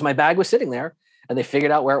 because my bag was sitting there and they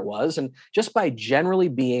figured out where it was. And just by generally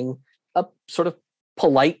being a sort of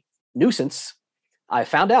polite nuisance, I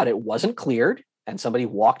found out it wasn't cleared. And somebody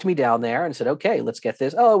walked me down there and said, okay, let's get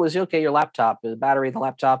this. Oh, it was okay. Your laptop, the battery in the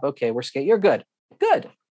laptop. Okay, you're good. Good.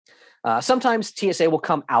 Sometimes TSA will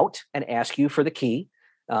come out and ask you for the key.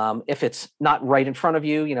 If it's not right in front of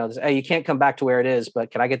you, hey, you can't come back to where it is,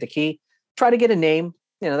 but can I get the key? Try to get a name.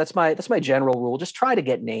 That's my general rule. Just try to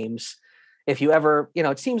get names. If you ever,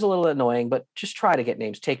 it seems a little annoying, but just try to get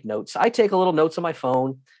names, take notes. I take a little notes on my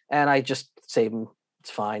phone and I just save them. It's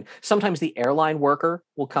fine. Sometimes the airline worker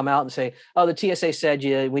will come out and say, oh, the TSA said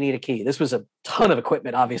we need a key. This was a ton of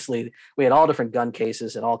equipment. Obviously we had all different gun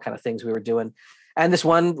cases and all kind of things we were doing. And this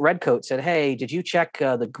one redcoat said, "Hey, did you check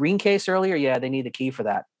the green case earlier? Yeah, they need the key for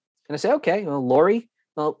that." And I say, "Okay, well, Lori,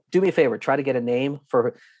 well, do me a favor, try to get a name for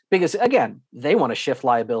her." Because again, they want to shift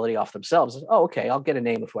liability off themselves. Oh, okay, I'll get a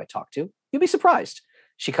name of who I talk to. You'll be surprised.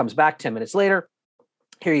 She comes back 10 minutes later.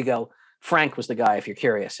 Here you go. Frank was the guy, if you're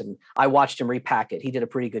curious. And I watched him repack it. He did a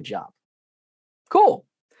pretty good job. Cool.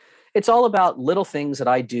 It's all about little things that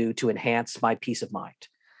I do to enhance my peace of mind.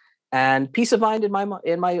 And peace of mind, in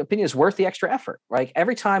my opinion, is worth the extra effort. Right?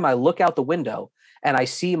 Every time I look out the window and I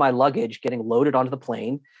see my luggage getting loaded onto the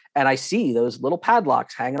plane, and I see those little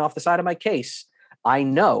padlocks hanging off the side of my case, I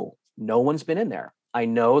know no one's been in there. I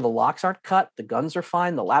know the locks aren't cut, the guns are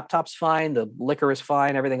fine, the laptop's fine, the liquor is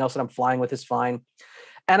fine, everything else that I'm flying with is fine,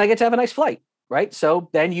 and I get to have a nice flight. Right? So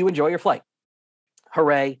then you enjoy your flight.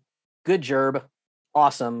 Hooray! Good job!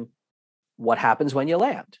 Awesome! What happens when you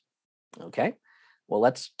land? Okay. Well,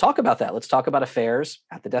 let's talk about that. Let's talk about affairs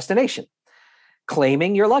at the destination.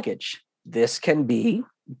 Claiming your luggage. This can be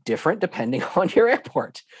different depending on your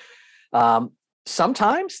airport.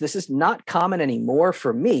 Sometimes this is not common anymore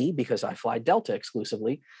for me because I fly Delta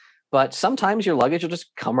exclusively, but sometimes your luggage will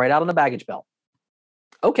just come right out on the baggage belt.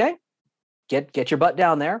 Okay, get your butt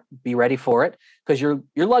down there, be ready for it, because your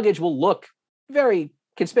luggage will look very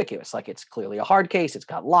conspicuous, like it's clearly a hard case, it's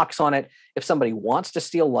got locks on it. If somebody wants to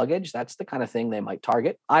steal luggage, that's the kind of thing they might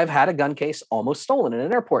target. I've had a gun case almost stolen in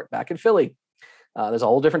an airport back in Philly. There's a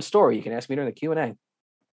whole different story. You can ask me during the Q&A.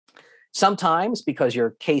 Sometimes, because your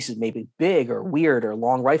case is maybe big or weird or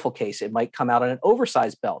long rifle case, it might come out on an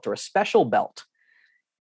oversized belt or a special belt.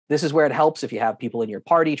 This is where it helps if you have people in your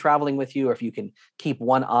party traveling with you, or if you can keep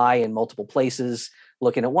one eye in multiple places,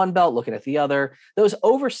 looking at one belt, looking at the other. Those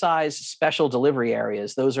oversized special delivery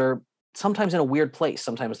areas, those are sometimes in a weird place.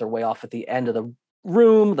 Sometimes they're way off at the end of the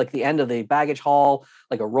room, like the end of the baggage hall,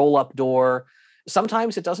 like a roll-up door.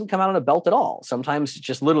 Sometimes it doesn't come out on a belt at all. Sometimes it's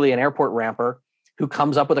just literally an airport ramper who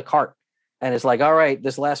comes up with a cart and it's like, all right,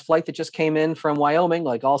 this last flight that just came in from Wyoming,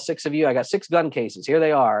 like all 6 of you, I got 6 gun cases. Here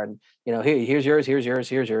they are. And, here's yours, here's yours,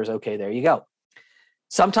 here's yours. Okay, there you go.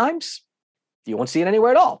 Sometimes you won't see it anywhere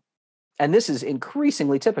at all. And this is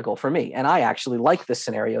increasingly typical for me. And I actually like this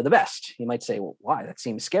scenario the best. You might say, well, why? That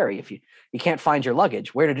seems scary. If you can't find your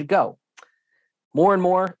luggage, where did it go? More and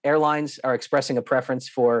more airlines are expressing a preference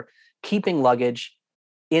for keeping luggage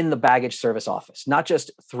in the baggage service office, not just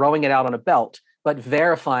throwing it out on a belt, but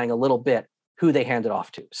verifying a little bit who they hand it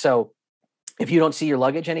off to. So if you don't see your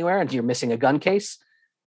luggage anywhere and you're missing a gun case,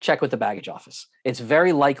 check with the baggage office. It's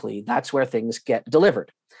very likely that's where things get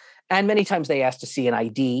delivered. And many times they ask to see an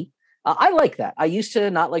ID. I like that. I used to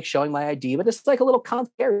not like showing my ID, but it's like a little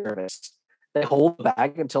concierge service. They hold the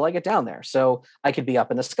bag until I get down there. So I could be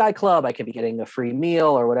up in the Sky Club. I could be getting a free meal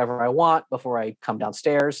or whatever I want before I come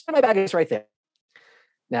downstairs. And my bag is right there.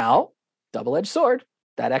 Now, double-edged sword,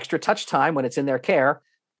 that extra touch time when it's in their care,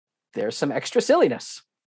 there's some extra silliness.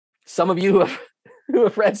 Some of you who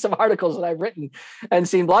have read some articles that I've written and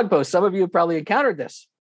seen blog posts, some of you have probably encountered this.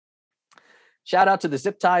 Shout out to the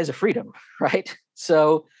zip ties of freedom, right?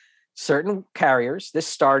 So certain carriers, this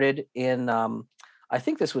started in, I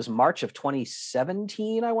think this was March of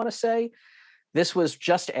 2017, I want to say. This was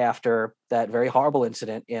just after that very horrible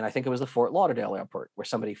incident in, I think it was the Fort Lauderdale airport, where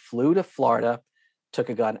somebody flew to Florida, took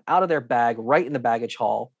a gun out of their bag right in the baggage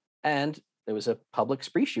hall, and there was a public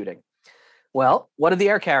spree shooting. Well, what did the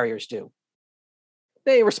air carriers do?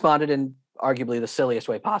 They responded in arguably the silliest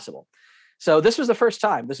way possible. So this was the first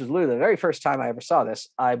time. This was literally the very first time I ever saw this.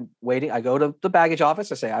 I'm waiting. I go to the baggage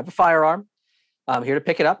office. I say, I have a firearm. I'm here to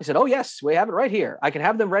pick it up. He said, oh, yes, we have it right here. I can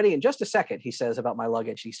have them ready in just a second, he says about my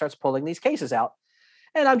luggage. He starts pulling these cases out.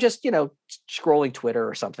 And I'm just, scrolling Twitter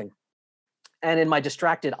or something. And in my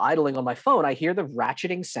distracted idling on my phone, I hear the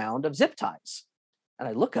ratcheting sound of zip ties. And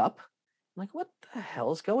I look up. I'm like, what the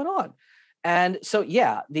hell is going on? And so,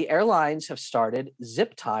 yeah, the airlines have started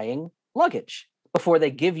zip tying luggage before they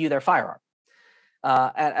give you their firearm.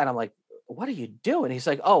 And I'm like, what are you doing? He's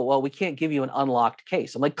like, oh, well, we can't give you an unlocked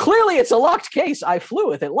case. I'm like, clearly it's a locked case. I flew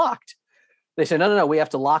with it locked. They said, no, we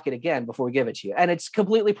have to lock it again before we give it to you. And it's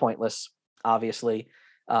completely pointless, obviously.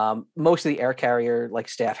 Most of the air carrier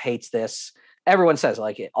staff hates this. Everyone says,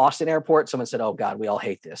 like at Austin Airport, someone said, oh, God, we all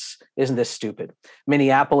hate this. Isn't this stupid?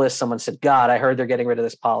 Minneapolis, someone said, God, I heard they're getting rid of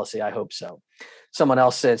this policy. I hope so. Someone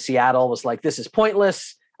else said Seattle was like, this is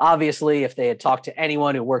pointless. Obviously, if they had talked to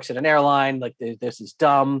anyone who works at an airline, this is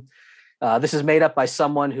dumb. This is made up by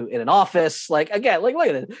someone who in an office. Look at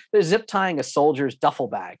it. They're zip tying a soldier's duffel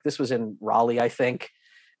bag. This was in Raleigh, I think.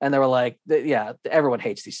 And they were like, yeah, everyone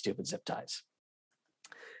hates these stupid zip ties.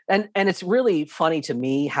 And it's really funny to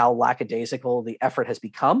me how lackadaisical the effort has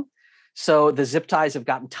become. So the zip ties have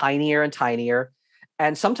gotten tinier and tinier.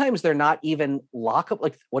 And sometimes they're not even lockable.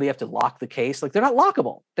 Like, what do you have to lock the case? Like, they're not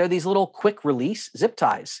lockable. They're these little quick release zip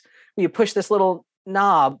ties. You push this little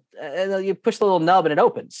knob, and you push the little nub and it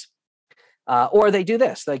opens. Or they do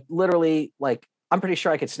this, like literally, like I'm pretty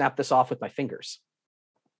sure I could snap this off with my fingers.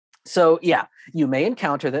 So yeah, you may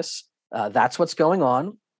encounter this. That's what's going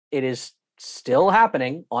on. It is still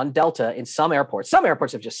happening on Delta in some airports. Some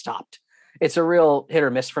airports have just stopped. It's a real hit or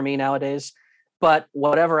miss for me nowadays. But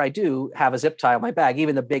whatever I do, have a zip tie on my bag,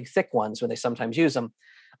 even the big thick ones when they sometimes use them.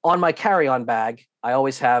 On my carry-on bag, I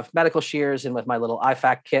always have medical shears and with my little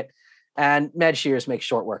IFAC kit, and med shears make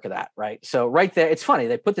short work of that, right? So right there, it's funny.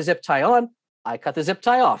 They put the zip tie on, I cut the zip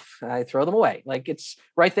tie off, and I throw them away. Like, it's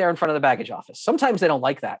right there in front of the baggage office. Sometimes they don't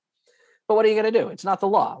like that. But what are you going to do? It's not the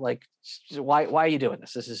law. Like, why are you doing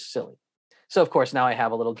this? This is silly. So, of course, now I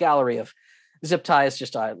have a little gallery of zip ties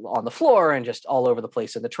just on the floor and just all over the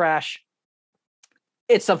place in the trash.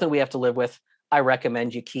 It's something we have to live with. I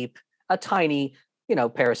recommend you keep a tiny,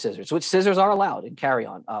 pair of scissors, which scissors are allowed in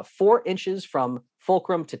carry-on. 4 inches from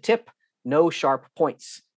fulcrum to tip, no sharp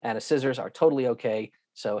points. And the scissors are totally okay.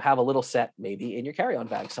 So have a little set maybe in your carry-on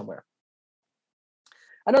bag somewhere.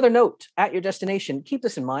 Another note, at your destination, keep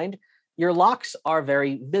this in mind. Your locks are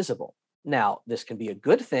very visible. Now, this can be a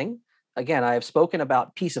good thing. Again, I have spoken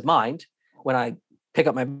about peace of mind. When I pick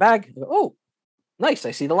up my bag, I go, oh, nice,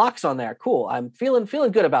 I see the locks on there. Cool. I'm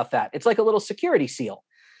feeling good about that. It's like a little security seal.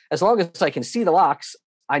 As long as I can see the locks,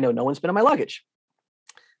 I know no one's been in my luggage.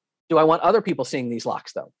 Do I want other people seeing these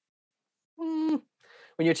locks, though?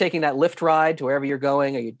 When you're taking that Lyft ride to wherever you're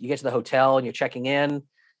going, or you get to the hotel and you're checking in,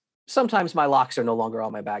 sometimes my locks are no longer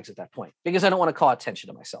on my bags at that point because I don't want to call attention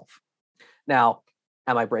to myself. Now,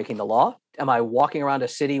 am I breaking the law? Am I walking around a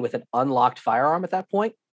city with an unlocked firearm at that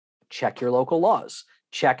point? Check your local laws.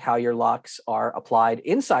 Check how your locks are applied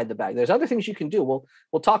inside the bag. There's other things you can do.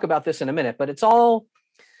 We'll talk about this in a minute, but it's all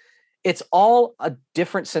a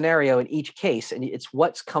different scenario in each case, and it's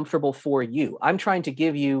what's comfortable for you. I'm trying to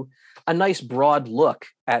give you a nice broad look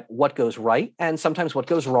at what goes right and sometimes what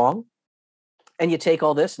goes wrong. And you take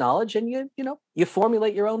all this knowledge and you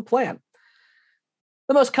formulate your own plan.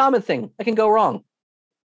 The most common thing that can go wrong: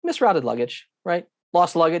 misrouted luggage, right?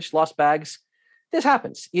 Lost luggage, lost bags. This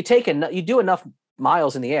happens. You do enough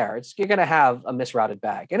miles in the air, you're going to have a misrouted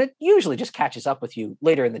bag, and it usually just catches up with you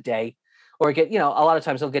later in the day, or a lot of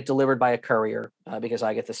times it'll get delivered by a courier because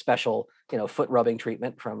I get the special foot rubbing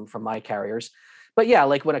treatment from my carriers. But yeah,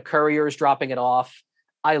 like when a courier is dropping it off,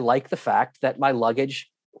 I like the fact that my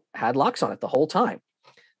luggage had locks on it the whole time.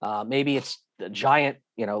 Maybe it's a giant,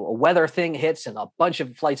 a weather thing hits and a bunch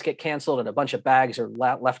of flights get canceled and a bunch of bags are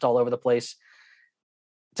left all over the place.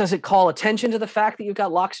 Does it call attention to the fact that you've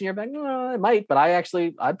got locks in your bag? No, it might, but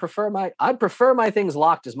I'd prefer my things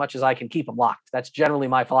locked as much as I can keep them locked. That's generally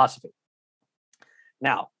my philosophy.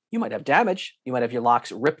 Now, you might have damage. You might have your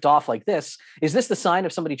locks ripped off like this. Is this the sign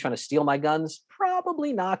of somebody trying to steal my guns?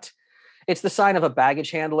 Probably not. It's the sign of a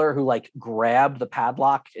baggage handler who grabbed the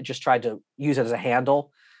padlock and just tried to use it as a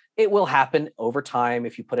handle. It will happen over time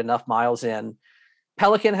if you put enough miles in.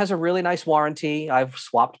 Pelican has a really nice warranty. I've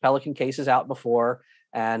swapped Pelican cases out before,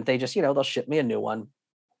 and they just, they'll ship me a new one.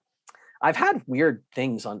 I've had weird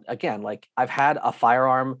things I've had a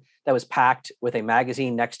firearm that was packed with a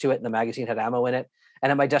magazine next to it, and the magazine had ammo in it.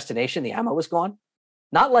 And at my destination, the ammo was gone.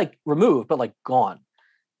 Not removed, but gone.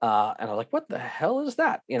 And I'm like, what the hell is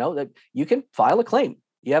that? You can file a claim.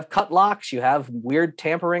 You have cut locks, you have weird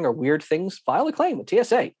tampering or weird things, file a claim with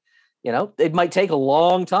TSA. It might take a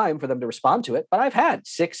long time for them to respond to it, but I've had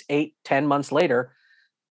 6, 8, 10 months later,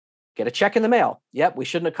 get a check in the mail. Yep, we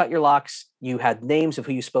shouldn't have cut your locks. You had names of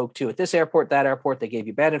who you spoke to at this airport, that airport. They gave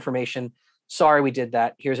you bad information. Sorry, we did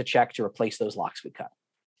that. Here's a check to replace those locks we cut.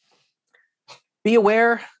 Be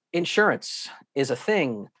aware, insurance is a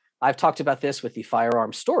thing. I've talked about this with the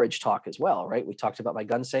firearm storage talk as well, right? We talked about my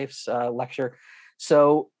gun safes lecture.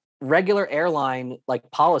 So regular airline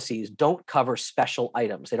policies don't cover special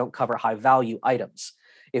items. They don't cover high value items.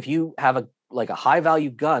 If you have a high value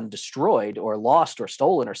gun destroyed or lost or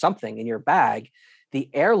stolen or something in your bag, the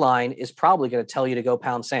airline is probably going to tell you to go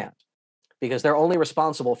pound sand because they're only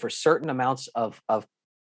responsible for certain amounts of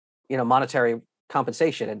monetary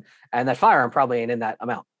compensation, and that firearm probably ain't in that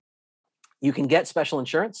amount. You can get special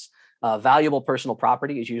insurance. Valuable personal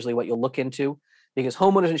property is usually what you'll look into because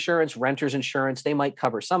homeowners insurance, renters insurance, they might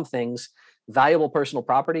cover some things. Valuable personal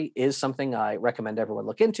property is something I recommend everyone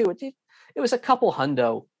look into. It was a couple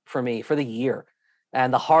hundo for me for the year.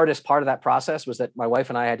 And the hardest part of that process was that my wife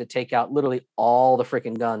and I had to take out literally all the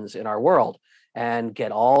freaking guns in our world and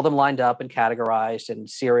get all of them lined up and categorized and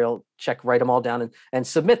serial check, write them all down and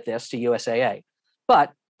submit this to USAA.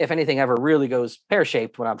 But if anything ever really goes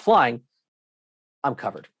pear-shaped when I'm flying, I'm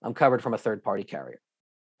covered. I'm covered from a third-party carrier.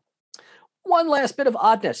 One last bit of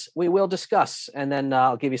oddness we will discuss, and then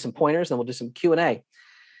I'll give you some pointers, and we'll do some Q&A.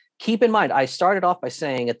 Keep in mind, I started off by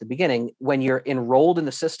saying at the beginning, when you're enrolled in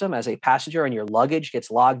the system as a passenger and your luggage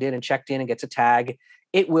gets logged in and checked in and gets a tag,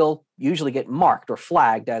 it will usually get marked or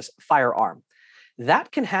flagged as firearm.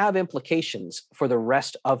 That can have implications for the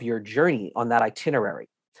rest of your journey on that itinerary.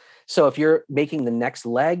 So if you're making the next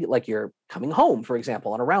leg, like you're coming home, for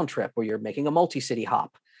example, on a round trip, or you're making a multi-city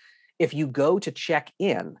hop, if you go to check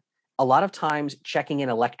in, a lot of times checking in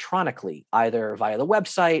electronically, either via the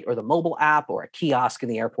website or the mobile app or a kiosk in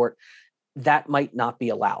the airport, that might not be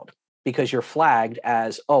allowed because you're flagged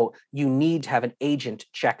as, oh, you need to have an agent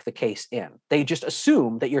check the case in. They just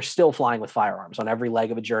assume that you're still flying with firearms on every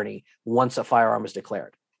leg of a journey once a firearm is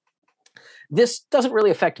declared. This doesn't really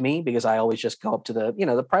affect me because I always just go up to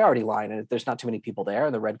the priority line, and there's not too many people there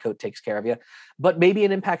and the red coat takes care of you. But maybe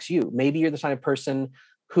it impacts you. Maybe you're the kind of person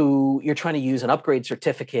who you're trying to use an upgrade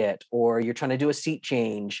certificate, or you're trying to do a seat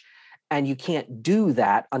change, and you can't do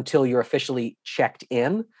that until you're officially checked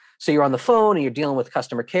in. So you're on the phone and you're dealing with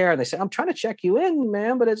customer care, and they say, "I'm trying to check you in,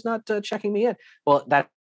 man, but it's not checking me in." Well, that's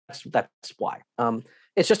why.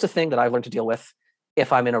 It's just a thing that I've learned to deal with.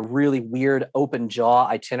 If I'm in a really weird open jaw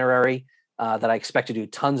itinerary that I expect to do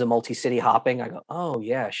tons of multi-city hopping, I go, "Oh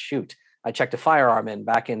yeah, shoot! I checked a firearm in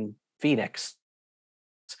back in Phoenix,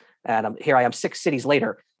 and here I am 6 cities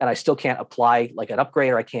later, and I still can't apply like an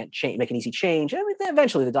upgrade, or I can't make an easy change." I mean,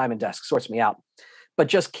 eventually the Diamond Desk sorts me out, but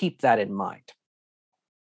just keep that in mind.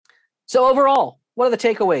 So overall, what are the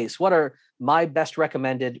takeaways? What are my best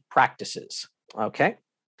recommended practices? Okay.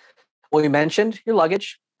 Well, you mentioned your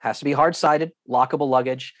luggage has to be hard-sided, lockable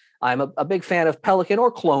luggage. I'm a big fan of Pelican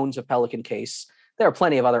or clones of Pelican case. There are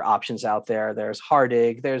plenty of other options out there. There's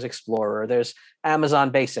Hardig, there's Explorer, there's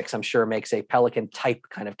Amazon Basics, I'm sure makes a Pelican type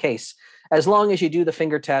kind of case. As long as you do the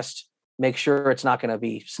finger test, make sure it's not going to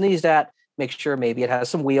be sneezed at, make sure maybe it has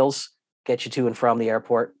some wheels, get you to and from the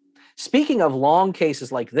airport. Speaking of long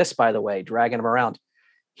cases like this, by the way, dragging them around,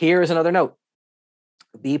 here's another note.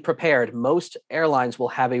 Be prepared. Most airlines will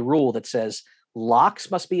have a rule that says locks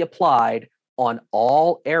must be applied on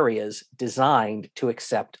all areas designed to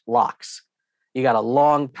accept locks. You got a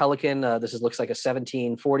long Pelican. Looks like a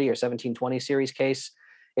 1740 or 1720 series case.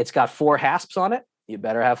 It's got 4 hasps on it. You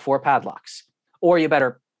better have 4 padlocks, or you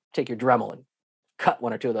better take your Dremel and cut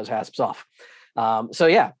 1 or 2 of those hasps off. So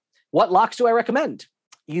yeah, what locks do I recommend?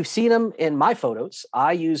 You've seen them in my photos.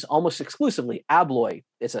 I use almost exclusively Abloy.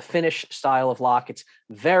 It's a Finnish style of lock. It's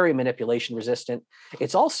very manipulation resistant.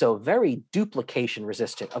 It's also very duplication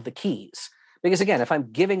resistant of the keys. Because again, if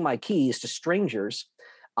I'm giving my keys to strangers,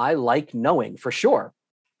 I like knowing for sure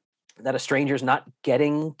that a stranger's not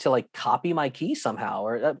getting to like copy my key somehow.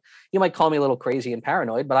 Or you might call me a little crazy and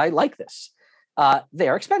paranoid, but I like this. They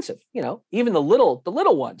are expensive, even the little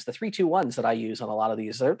ones, the 321s that I use on a lot of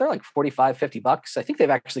these, they're like $45, $50. I think they've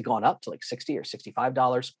actually gone up to like $60 or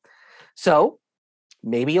 $65. So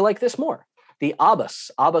maybe you like this more. The Abbas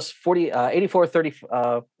 8430,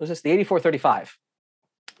 the 8435.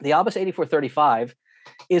 The Abbas 8435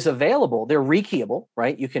 is available. They're rekeyable,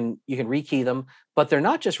 right? You can rekey them, but they're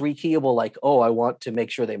not just rekeyable like, oh, I want to make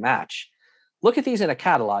sure they match. Look at these in a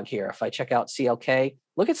catalog here. If I check out CLK,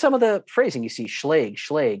 look at some of the phrasing you see: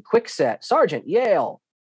 Schlage, Quickset, Sergeant, Yale,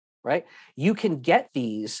 right? You can get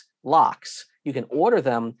these locks. You can order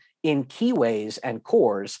them in keyways and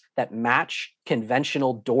cores that match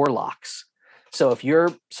conventional door locks. So if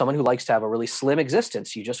you're someone who likes to have a really slim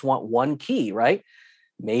existence, you just want one key, right?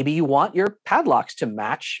 Maybe you want your padlocks to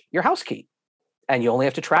match your house key, and you only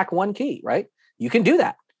have to track one key, right? You can do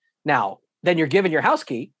that. Now, then you're giving your house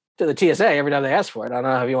key to the TSA every time they ask for it. I don't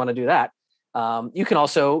know how you want to do that. You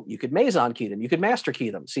could Maison key them. You could master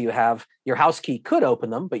key them. So you have your house key could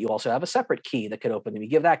open them, but you also have a separate key that could open them. You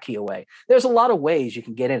give that key away. There's a lot of ways you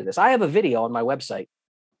can get into this. I have a video on my website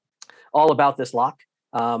all about this lock.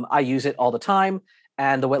 I use it all the time.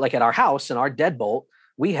 And the way, like at our house, in our deadbolt,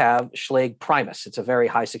 we have Schlage Primus. It's a very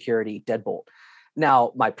high security deadbolt.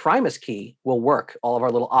 Now, my Primus key will work all of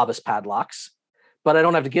our little Abbas padlocks, but I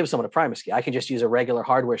don't have to give someone a Primus key. I can just use a regular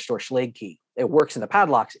hardware store Schlage key. It works in the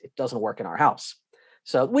padlocks. It doesn't work in our house.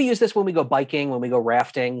 So we use this when we go biking, when we go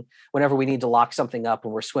rafting, whenever we need to lock something up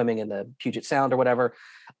when we're swimming in the Puget Sound or whatever.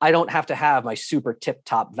 I don't have to have my super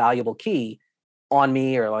tip-top valuable key on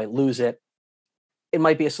me or I lose it. It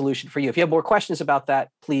might be a solution for you. If you have more questions about that,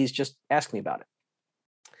 please just ask me about it.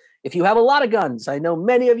 If you have a lot of guns, I know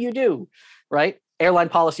many of you do, right? Airline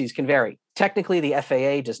policies can vary. Technically, the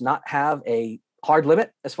FAA does not have a hard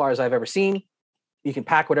limit as far as I've ever seen. You can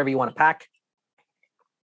pack whatever you want to pack.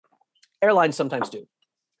 airlines sometimes do.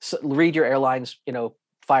 So read your airlines,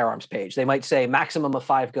 firearms page. They might say maximum of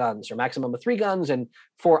 5 guns or maximum of 3 guns and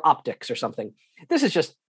 4 optics or something. This is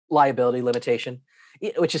just liability limitation,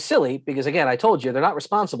 which is silly because, again, I told you they're not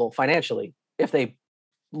responsible financially if they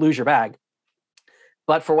lose your bag.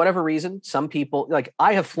 But for whatever reason, some people, like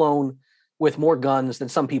I have flown with more guns than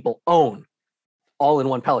some people own all in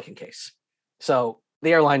one Pelican case. So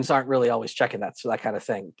the airlines aren't really always checking that kind of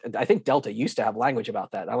thing. I think Delta used to have language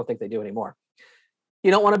about that. I don't think they do anymore. You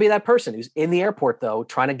don't want to be that person who's in the airport, though,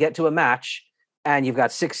 trying to get to a match, and you've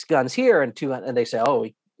got 6 guns here and 2, and they say, "Oh,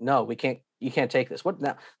 no, we can't. You can't take this." What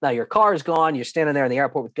now? Now your car is gone. You're standing there in the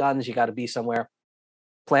airport with guns. You got to be somewhere.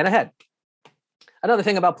 Plan ahead. Another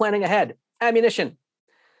thing about planning ahead: ammunition.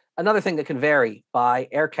 Another thing that can vary by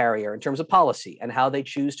air carrier in terms of policy and how they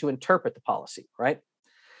choose to interpret the policy. Right.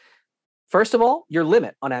 First of all, your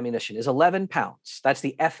limit on ammunition is 11 pounds. That's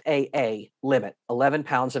the FAA limit. 11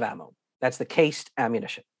 pounds of ammo. That's the cased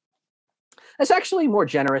ammunition. That's actually more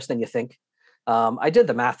generous than you think. I did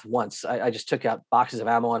the math once. I just took out boxes of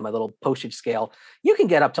ammo on my little postage scale. You can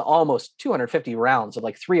get up to almost 250 rounds of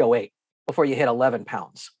like 308 before you hit 11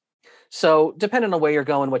 pounds. So depending on where you're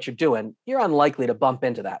going, what you're doing, you're unlikely to bump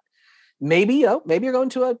into that. Maybe you're going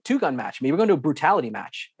to a 2-gun match. Maybe you're going to a brutality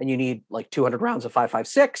match and you need like 200 rounds of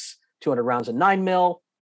 5.56, 200 rounds of 9mm.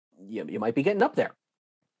 You might be getting up there.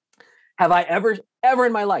 Have I ever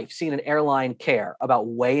in my life seen an airline care about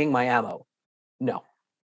weighing my ammo? No,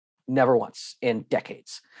 never once in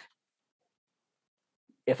decades.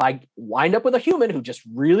 If I wind up with a human who just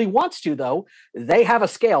really wants to, though, they have a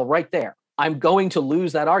scale right there. I'm going to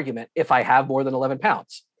lose that argument if I have more than 11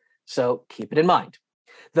 pounds. So keep it in mind.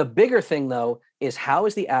 The bigger thing, though, is how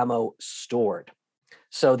is the ammo stored?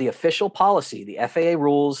 So the official policy, the FAA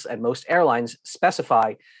rules, and most airlines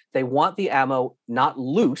specify they want the ammo not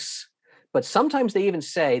loose, but sometimes they even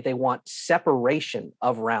say they want separation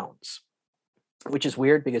of rounds, which is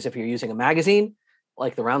weird because if you're using a magazine,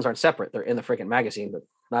 like the rounds aren't separate. They're in the freaking magazine, but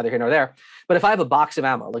neither here nor there. But if I have a box of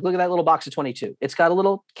ammo, like look at that little box of 22, it's got a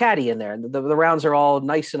little caddy in there and the rounds are all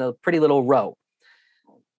nice in a pretty little row.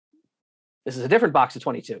 This is a different box of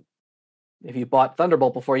 22. If you bought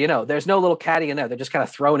Thunderbolt before, there's no little caddy in there. They're just kind of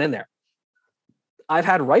thrown in there. I've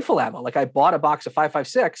had rifle ammo. Like I bought a box of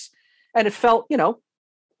 5.56 and it felt, all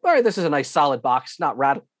right, this is a nice solid box, not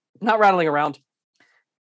rattling around.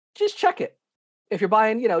 Just check it. If you're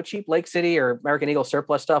buying, cheap Lake City or American Eagle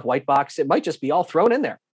surplus stuff, white box, it might just be all thrown in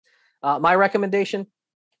there. My recommendation,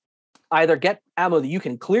 either get ammo that you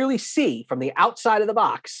can clearly see from the outside of the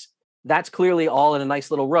box. That's clearly all in a nice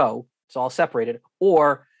little row. It's all separated.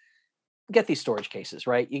 Or get these storage cases,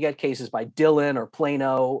 right? You get cases by Dillon or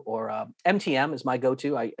Plano or MTM is my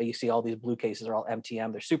go-to. You see all these blue cases are all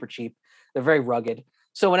MTM. They're super cheap. They're very rugged.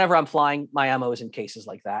 So whenever I'm flying, my ammo is in cases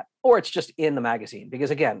like that, or it's just in the magazine.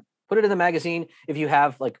 Because again, put it in the magazine. If you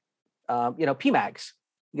have like, PMags,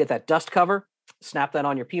 you get that dust cover, snap that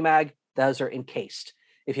on your PMag. Those are encased.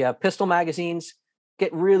 If you have pistol magazines,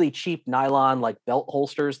 get really cheap nylon like belt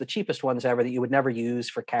holsters, the cheapest ones ever that you would never use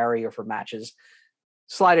for carry or for matches.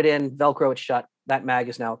 Slide it in, Velcro it shut. That mag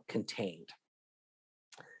is now contained.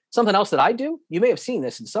 Something else that I do, you may have seen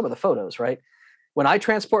this in some of the photos, right? When I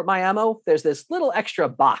transport my ammo, there's this little extra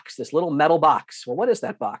box, this little metal box. Well, what is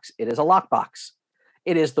that box? It is a lock box.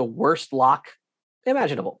 It is the worst lock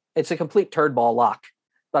imaginable. It's a complete turd ball lock.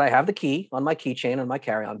 But I have the key on my keychain on my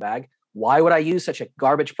carry-on bag. Why would I use such a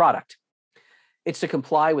garbage product? It's to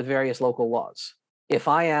comply with various local laws. If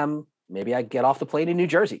maybe I get off the plane in New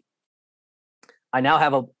Jersey. I now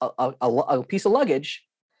have a piece of luggage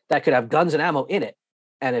that could have guns and ammo in it.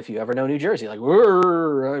 And if you ever know New Jersey, like,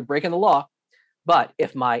 we're breaking the law. But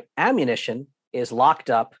if my ammunition is locked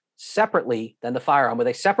up separately than the firearm with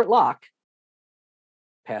a separate lock,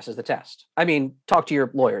 passes the test. I mean, talk to your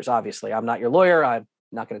lawyers, obviously. I'm not your lawyer. I'm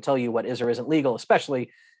not going to tell you what is or isn't legal,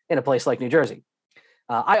 especially in a place like New Jersey.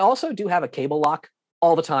 I also do have a cable lock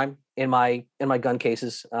all the time in my gun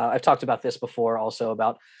cases. I've talked about this before also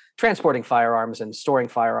about transporting firearms and storing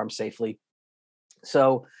firearms safely.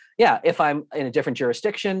 So yeah, if I'm in a different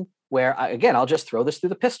jurisdiction where I'll just throw this through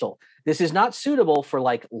the pistol. This is not suitable for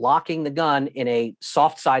like locking the gun in a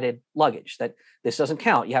soft-sided luggage. That this doesn't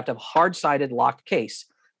count. You have to have hard-sided locked case.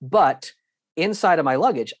 But inside of my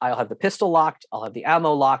luggage, I'll have the pistol locked. I'll have the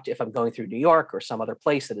ammo locked if I'm going through New York or some other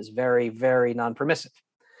place that is very, very non-permissive.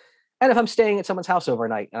 And if I'm staying at someone's house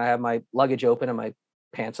overnight and I have my luggage open and my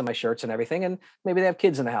pants and my shirts and everything, and maybe they have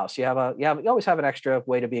kids in the house, you always have an extra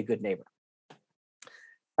way to be a good neighbor.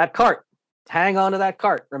 That cart, hang on to that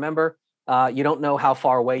cart. Remember, you don't know how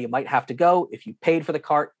far away you might have to go. If you paid for the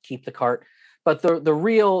cart, keep the cart. But the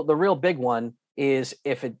real big one is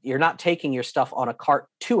if you're not taking your stuff on a cart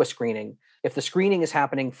to a screening, if the screening is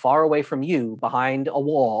happening far away from you behind a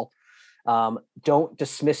wall, don't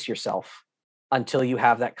dismiss yourself until you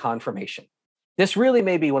have that confirmation. This really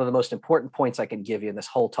may be one of the most important points I can give you in this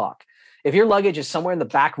whole talk. If your luggage is somewhere in the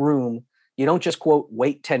back room, you don't just, quote,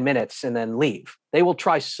 wait 10 minutes and then leave. They will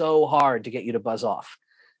try so hard to get you to buzz off.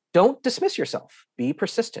 Don't dismiss yourself. Be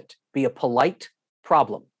persistent. Be a polite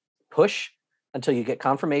problem. Push until you get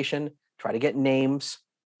confirmation. Try to get names.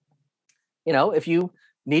 If you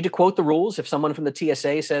need to quote the rules, if someone from the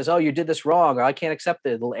TSA says, oh, you did this wrong, or I can't accept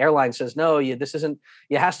it, the airline says, no, this isn't,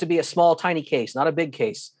 it has to be a small, tiny case, not a big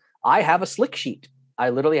case. I have a slick sheet.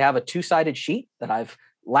 I literally have a 2-sided sheet that I've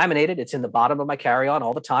laminated. It's in the bottom of my carry-on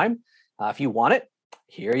all the time. If you want it,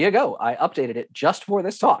 here you go. I updated it just for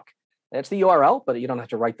this talk. That's the URL, but you don't have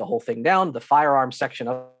to write the whole thing down. The firearms section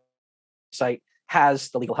of the site has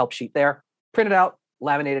the legal help sheet there. Print it out,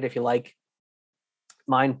 laminate it if you like.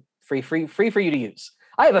 Mine, free for you to use.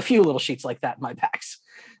 I have a few little sheets like that in my packs.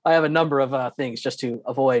 I have a number of things just to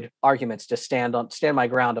avoid arguments, to stand my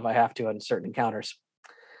ground if I have to on certain encounters.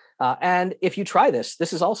 And if you try this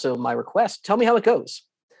is also my request. Tell me how it goes.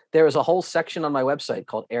 There is a whole section on my website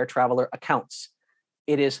called Air Traveler Accounts.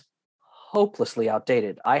 It is hopelessly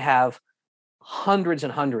outdated. I have hundreds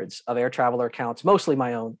and hundreds of Air Traveler accounts, mostly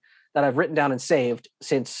my own, that I've written down and saved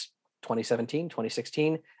since 2017,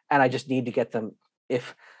 2016, and I just need to get them.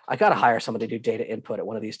 If I got to hire somebody to do data input at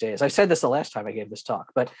one of these days. I said this the last time I gave this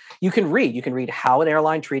talk, but you can read how an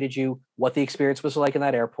airline treated you, what the experience was like in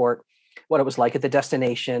that airport, what it was like at the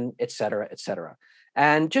destination, et cetera, et cetera.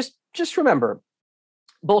 And just remember,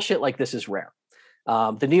 bullshit like this is rare.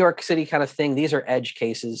 The New York City kind of thing, these are edge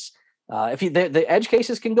cases. The edge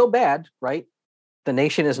cases can go bad, right? The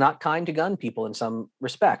nation is not kind to gun people in some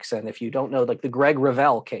respects. And if you don't know, like the Greg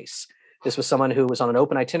Revelle case, this was someone who was on an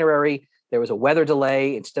open itinerary. There was a weather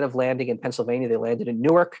delay. Instead of landing in Pennsylvania, they landed in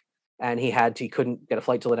Newark, and he couldn't get a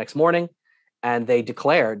flight till the next morning. And they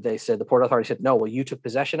said, the port authority said, no, well, you took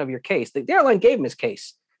possession of your case. The airline gave him his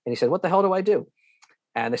case. And he said, what the hell do I do?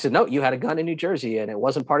 And they said, no, you had a gun in New Jersey and it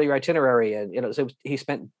wasn't part of your itinerary. And, so he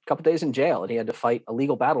spent a couple of days in jail and he had to fight a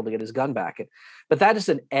legal battle to get his gun back. But that is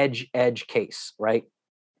an edge case, right?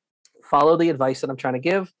 Follow the advice that I'm trying to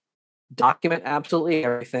give. Document absolutely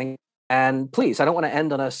everything. And please, I don't want to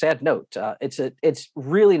end on a sad note. It's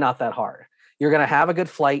really not that hard. You're going to have a good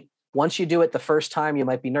flight. Once you do it the first time, you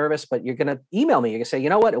might be nervous, but you're going to email me. You're going to say, you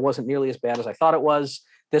know what? It wasn't nearly as bad as I thought it was.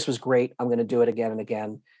 This was great. I'm going to do it again and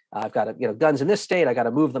again. I've got guns in this state. I got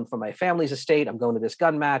to move them from my family's estate. I'm going to this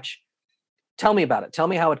gun match. Tell me about it. Tell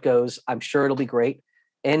me how it goes. I'm sure it'll be great.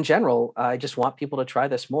 In general, I just want people to try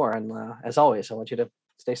this more. And as always, I want you to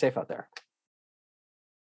stay safe out there.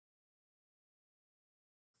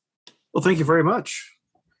 Well, thank you very much.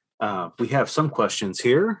 We have some questions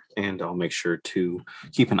here, and I'll make sure to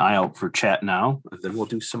keep an eye out for chat now. And then we'll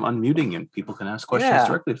do some unmuting, and people can ask questions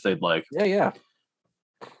directly if they'd like. Yeah.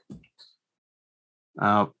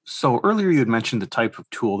 So earlier you had mentioned the type of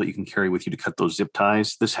tool that you can carry with you to cut those zip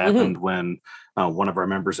ties. This happened when one of our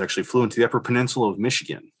members actually flew into the Upper Peninsula of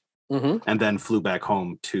Michigan and then flew back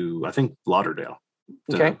home to, I think, Lauderdale.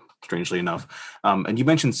 Okay. Strangely enough. And you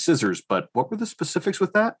mentioned scissors, but what were the specifics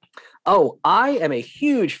with that? Oh, I am a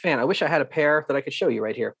huge fan. I wish I had a pair that I could show you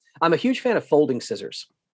right here. I'm a huge fan of folding scissors.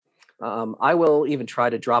 I will even try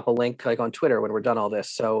to drop a link like on Twitter when we're done all this.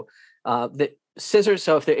 So the scissors,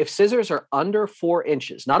 so if scissors are under 4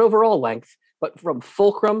 inches, not overall length, but from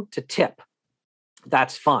fulcrum to tip,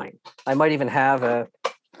 that's fine. I might even have a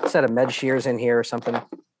set of med shears in here or something.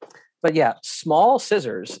 But yeah, small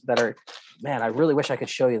scissors that are, man, I really wish I could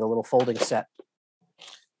show you the little folding set.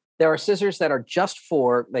 There are scissors that are just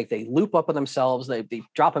for, like, they loop up on themselves. They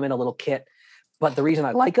drop them in a little kit. But the reason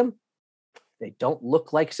I like them, they don't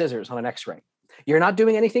look like scissors on an X-ray. You're not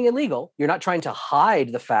doing anything illegal. You're not trying to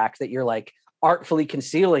hide the fact that you're like artfully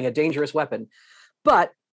concealing a dangerous weapon,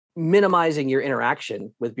 but minimizing your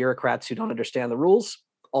interaction with bureaucrats who don't understand the rules,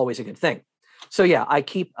 always a good thing. So yeah, I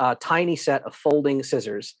keep a tiny set of folding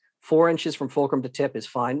scissors. 4 inches from fulcrum to tip is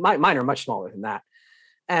fine. Mine are much smaller than that.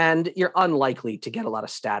 And you're unlikely to get a lot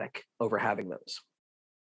of static over having those.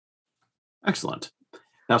 Excellent.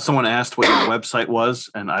 Now, someone asked what your website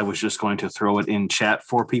was, and I was just going to throw it in chat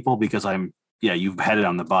for people because you've had it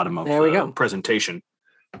on the bottom of the presentation.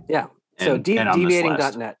 Yeah. So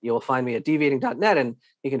deviating.net, you'll find me at deviating.net, and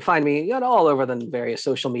you can find me all over the various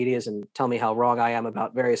social medias and tell me how wrong I am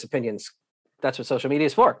about various opinions. That's what social media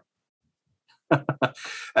is for.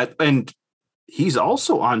 And he's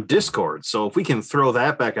also on Discord. So if we can throw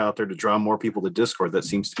that back out there to draw more people to Discord, that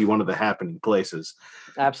seems to be one of the happening places.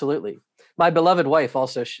 Absolutely. My beloved wife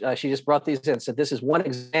also, she just brought these in, said this is one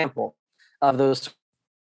example of those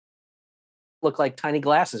look like tiny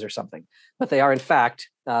glasses or something, but they are in fact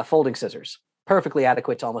folding scissors, perfectly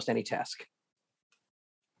adequate to almost any task.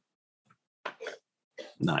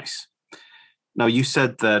 Nice. Now, you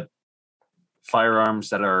said that firearms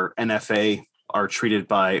that are NFA are treated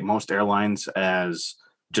by most airlines as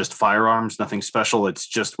just firearms, nothing special. It's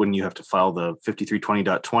just when you have to file the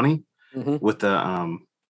 5320.20 with the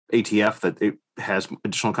ATF that it has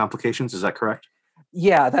additional complications. Is that correct?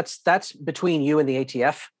 Yeah, that's between you and the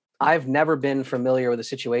ATF. I've never been familiar with a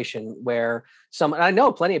situation where I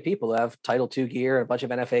know plenty of people who have Title II gear, a bunch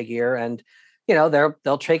of NFA gear, and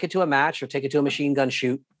they'll take it to a match or take it to a machine gun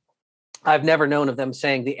shoot. I've never known of them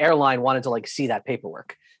saying the airline wanted to see that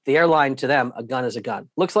paperwork. The airline, to them, a gun is a gun.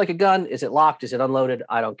 Looks like a gun. Is it locked? Is it unloaded?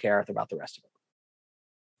 I don't care about the rest of it.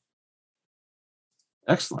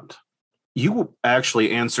 Excellent. You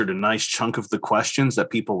actually answered a nice chunk of the questions that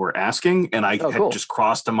people were asking, and I had just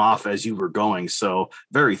crossed them off as you were going. So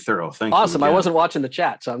very thorough. Thank you. Awesome. I wasn't watching the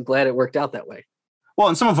chat, so I'm glad it worked out that way. Well,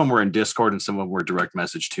 and some of them were in Discord and some of them were direct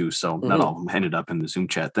message too. So not all of them ended up in the Zoom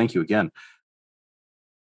chat. Thank you again.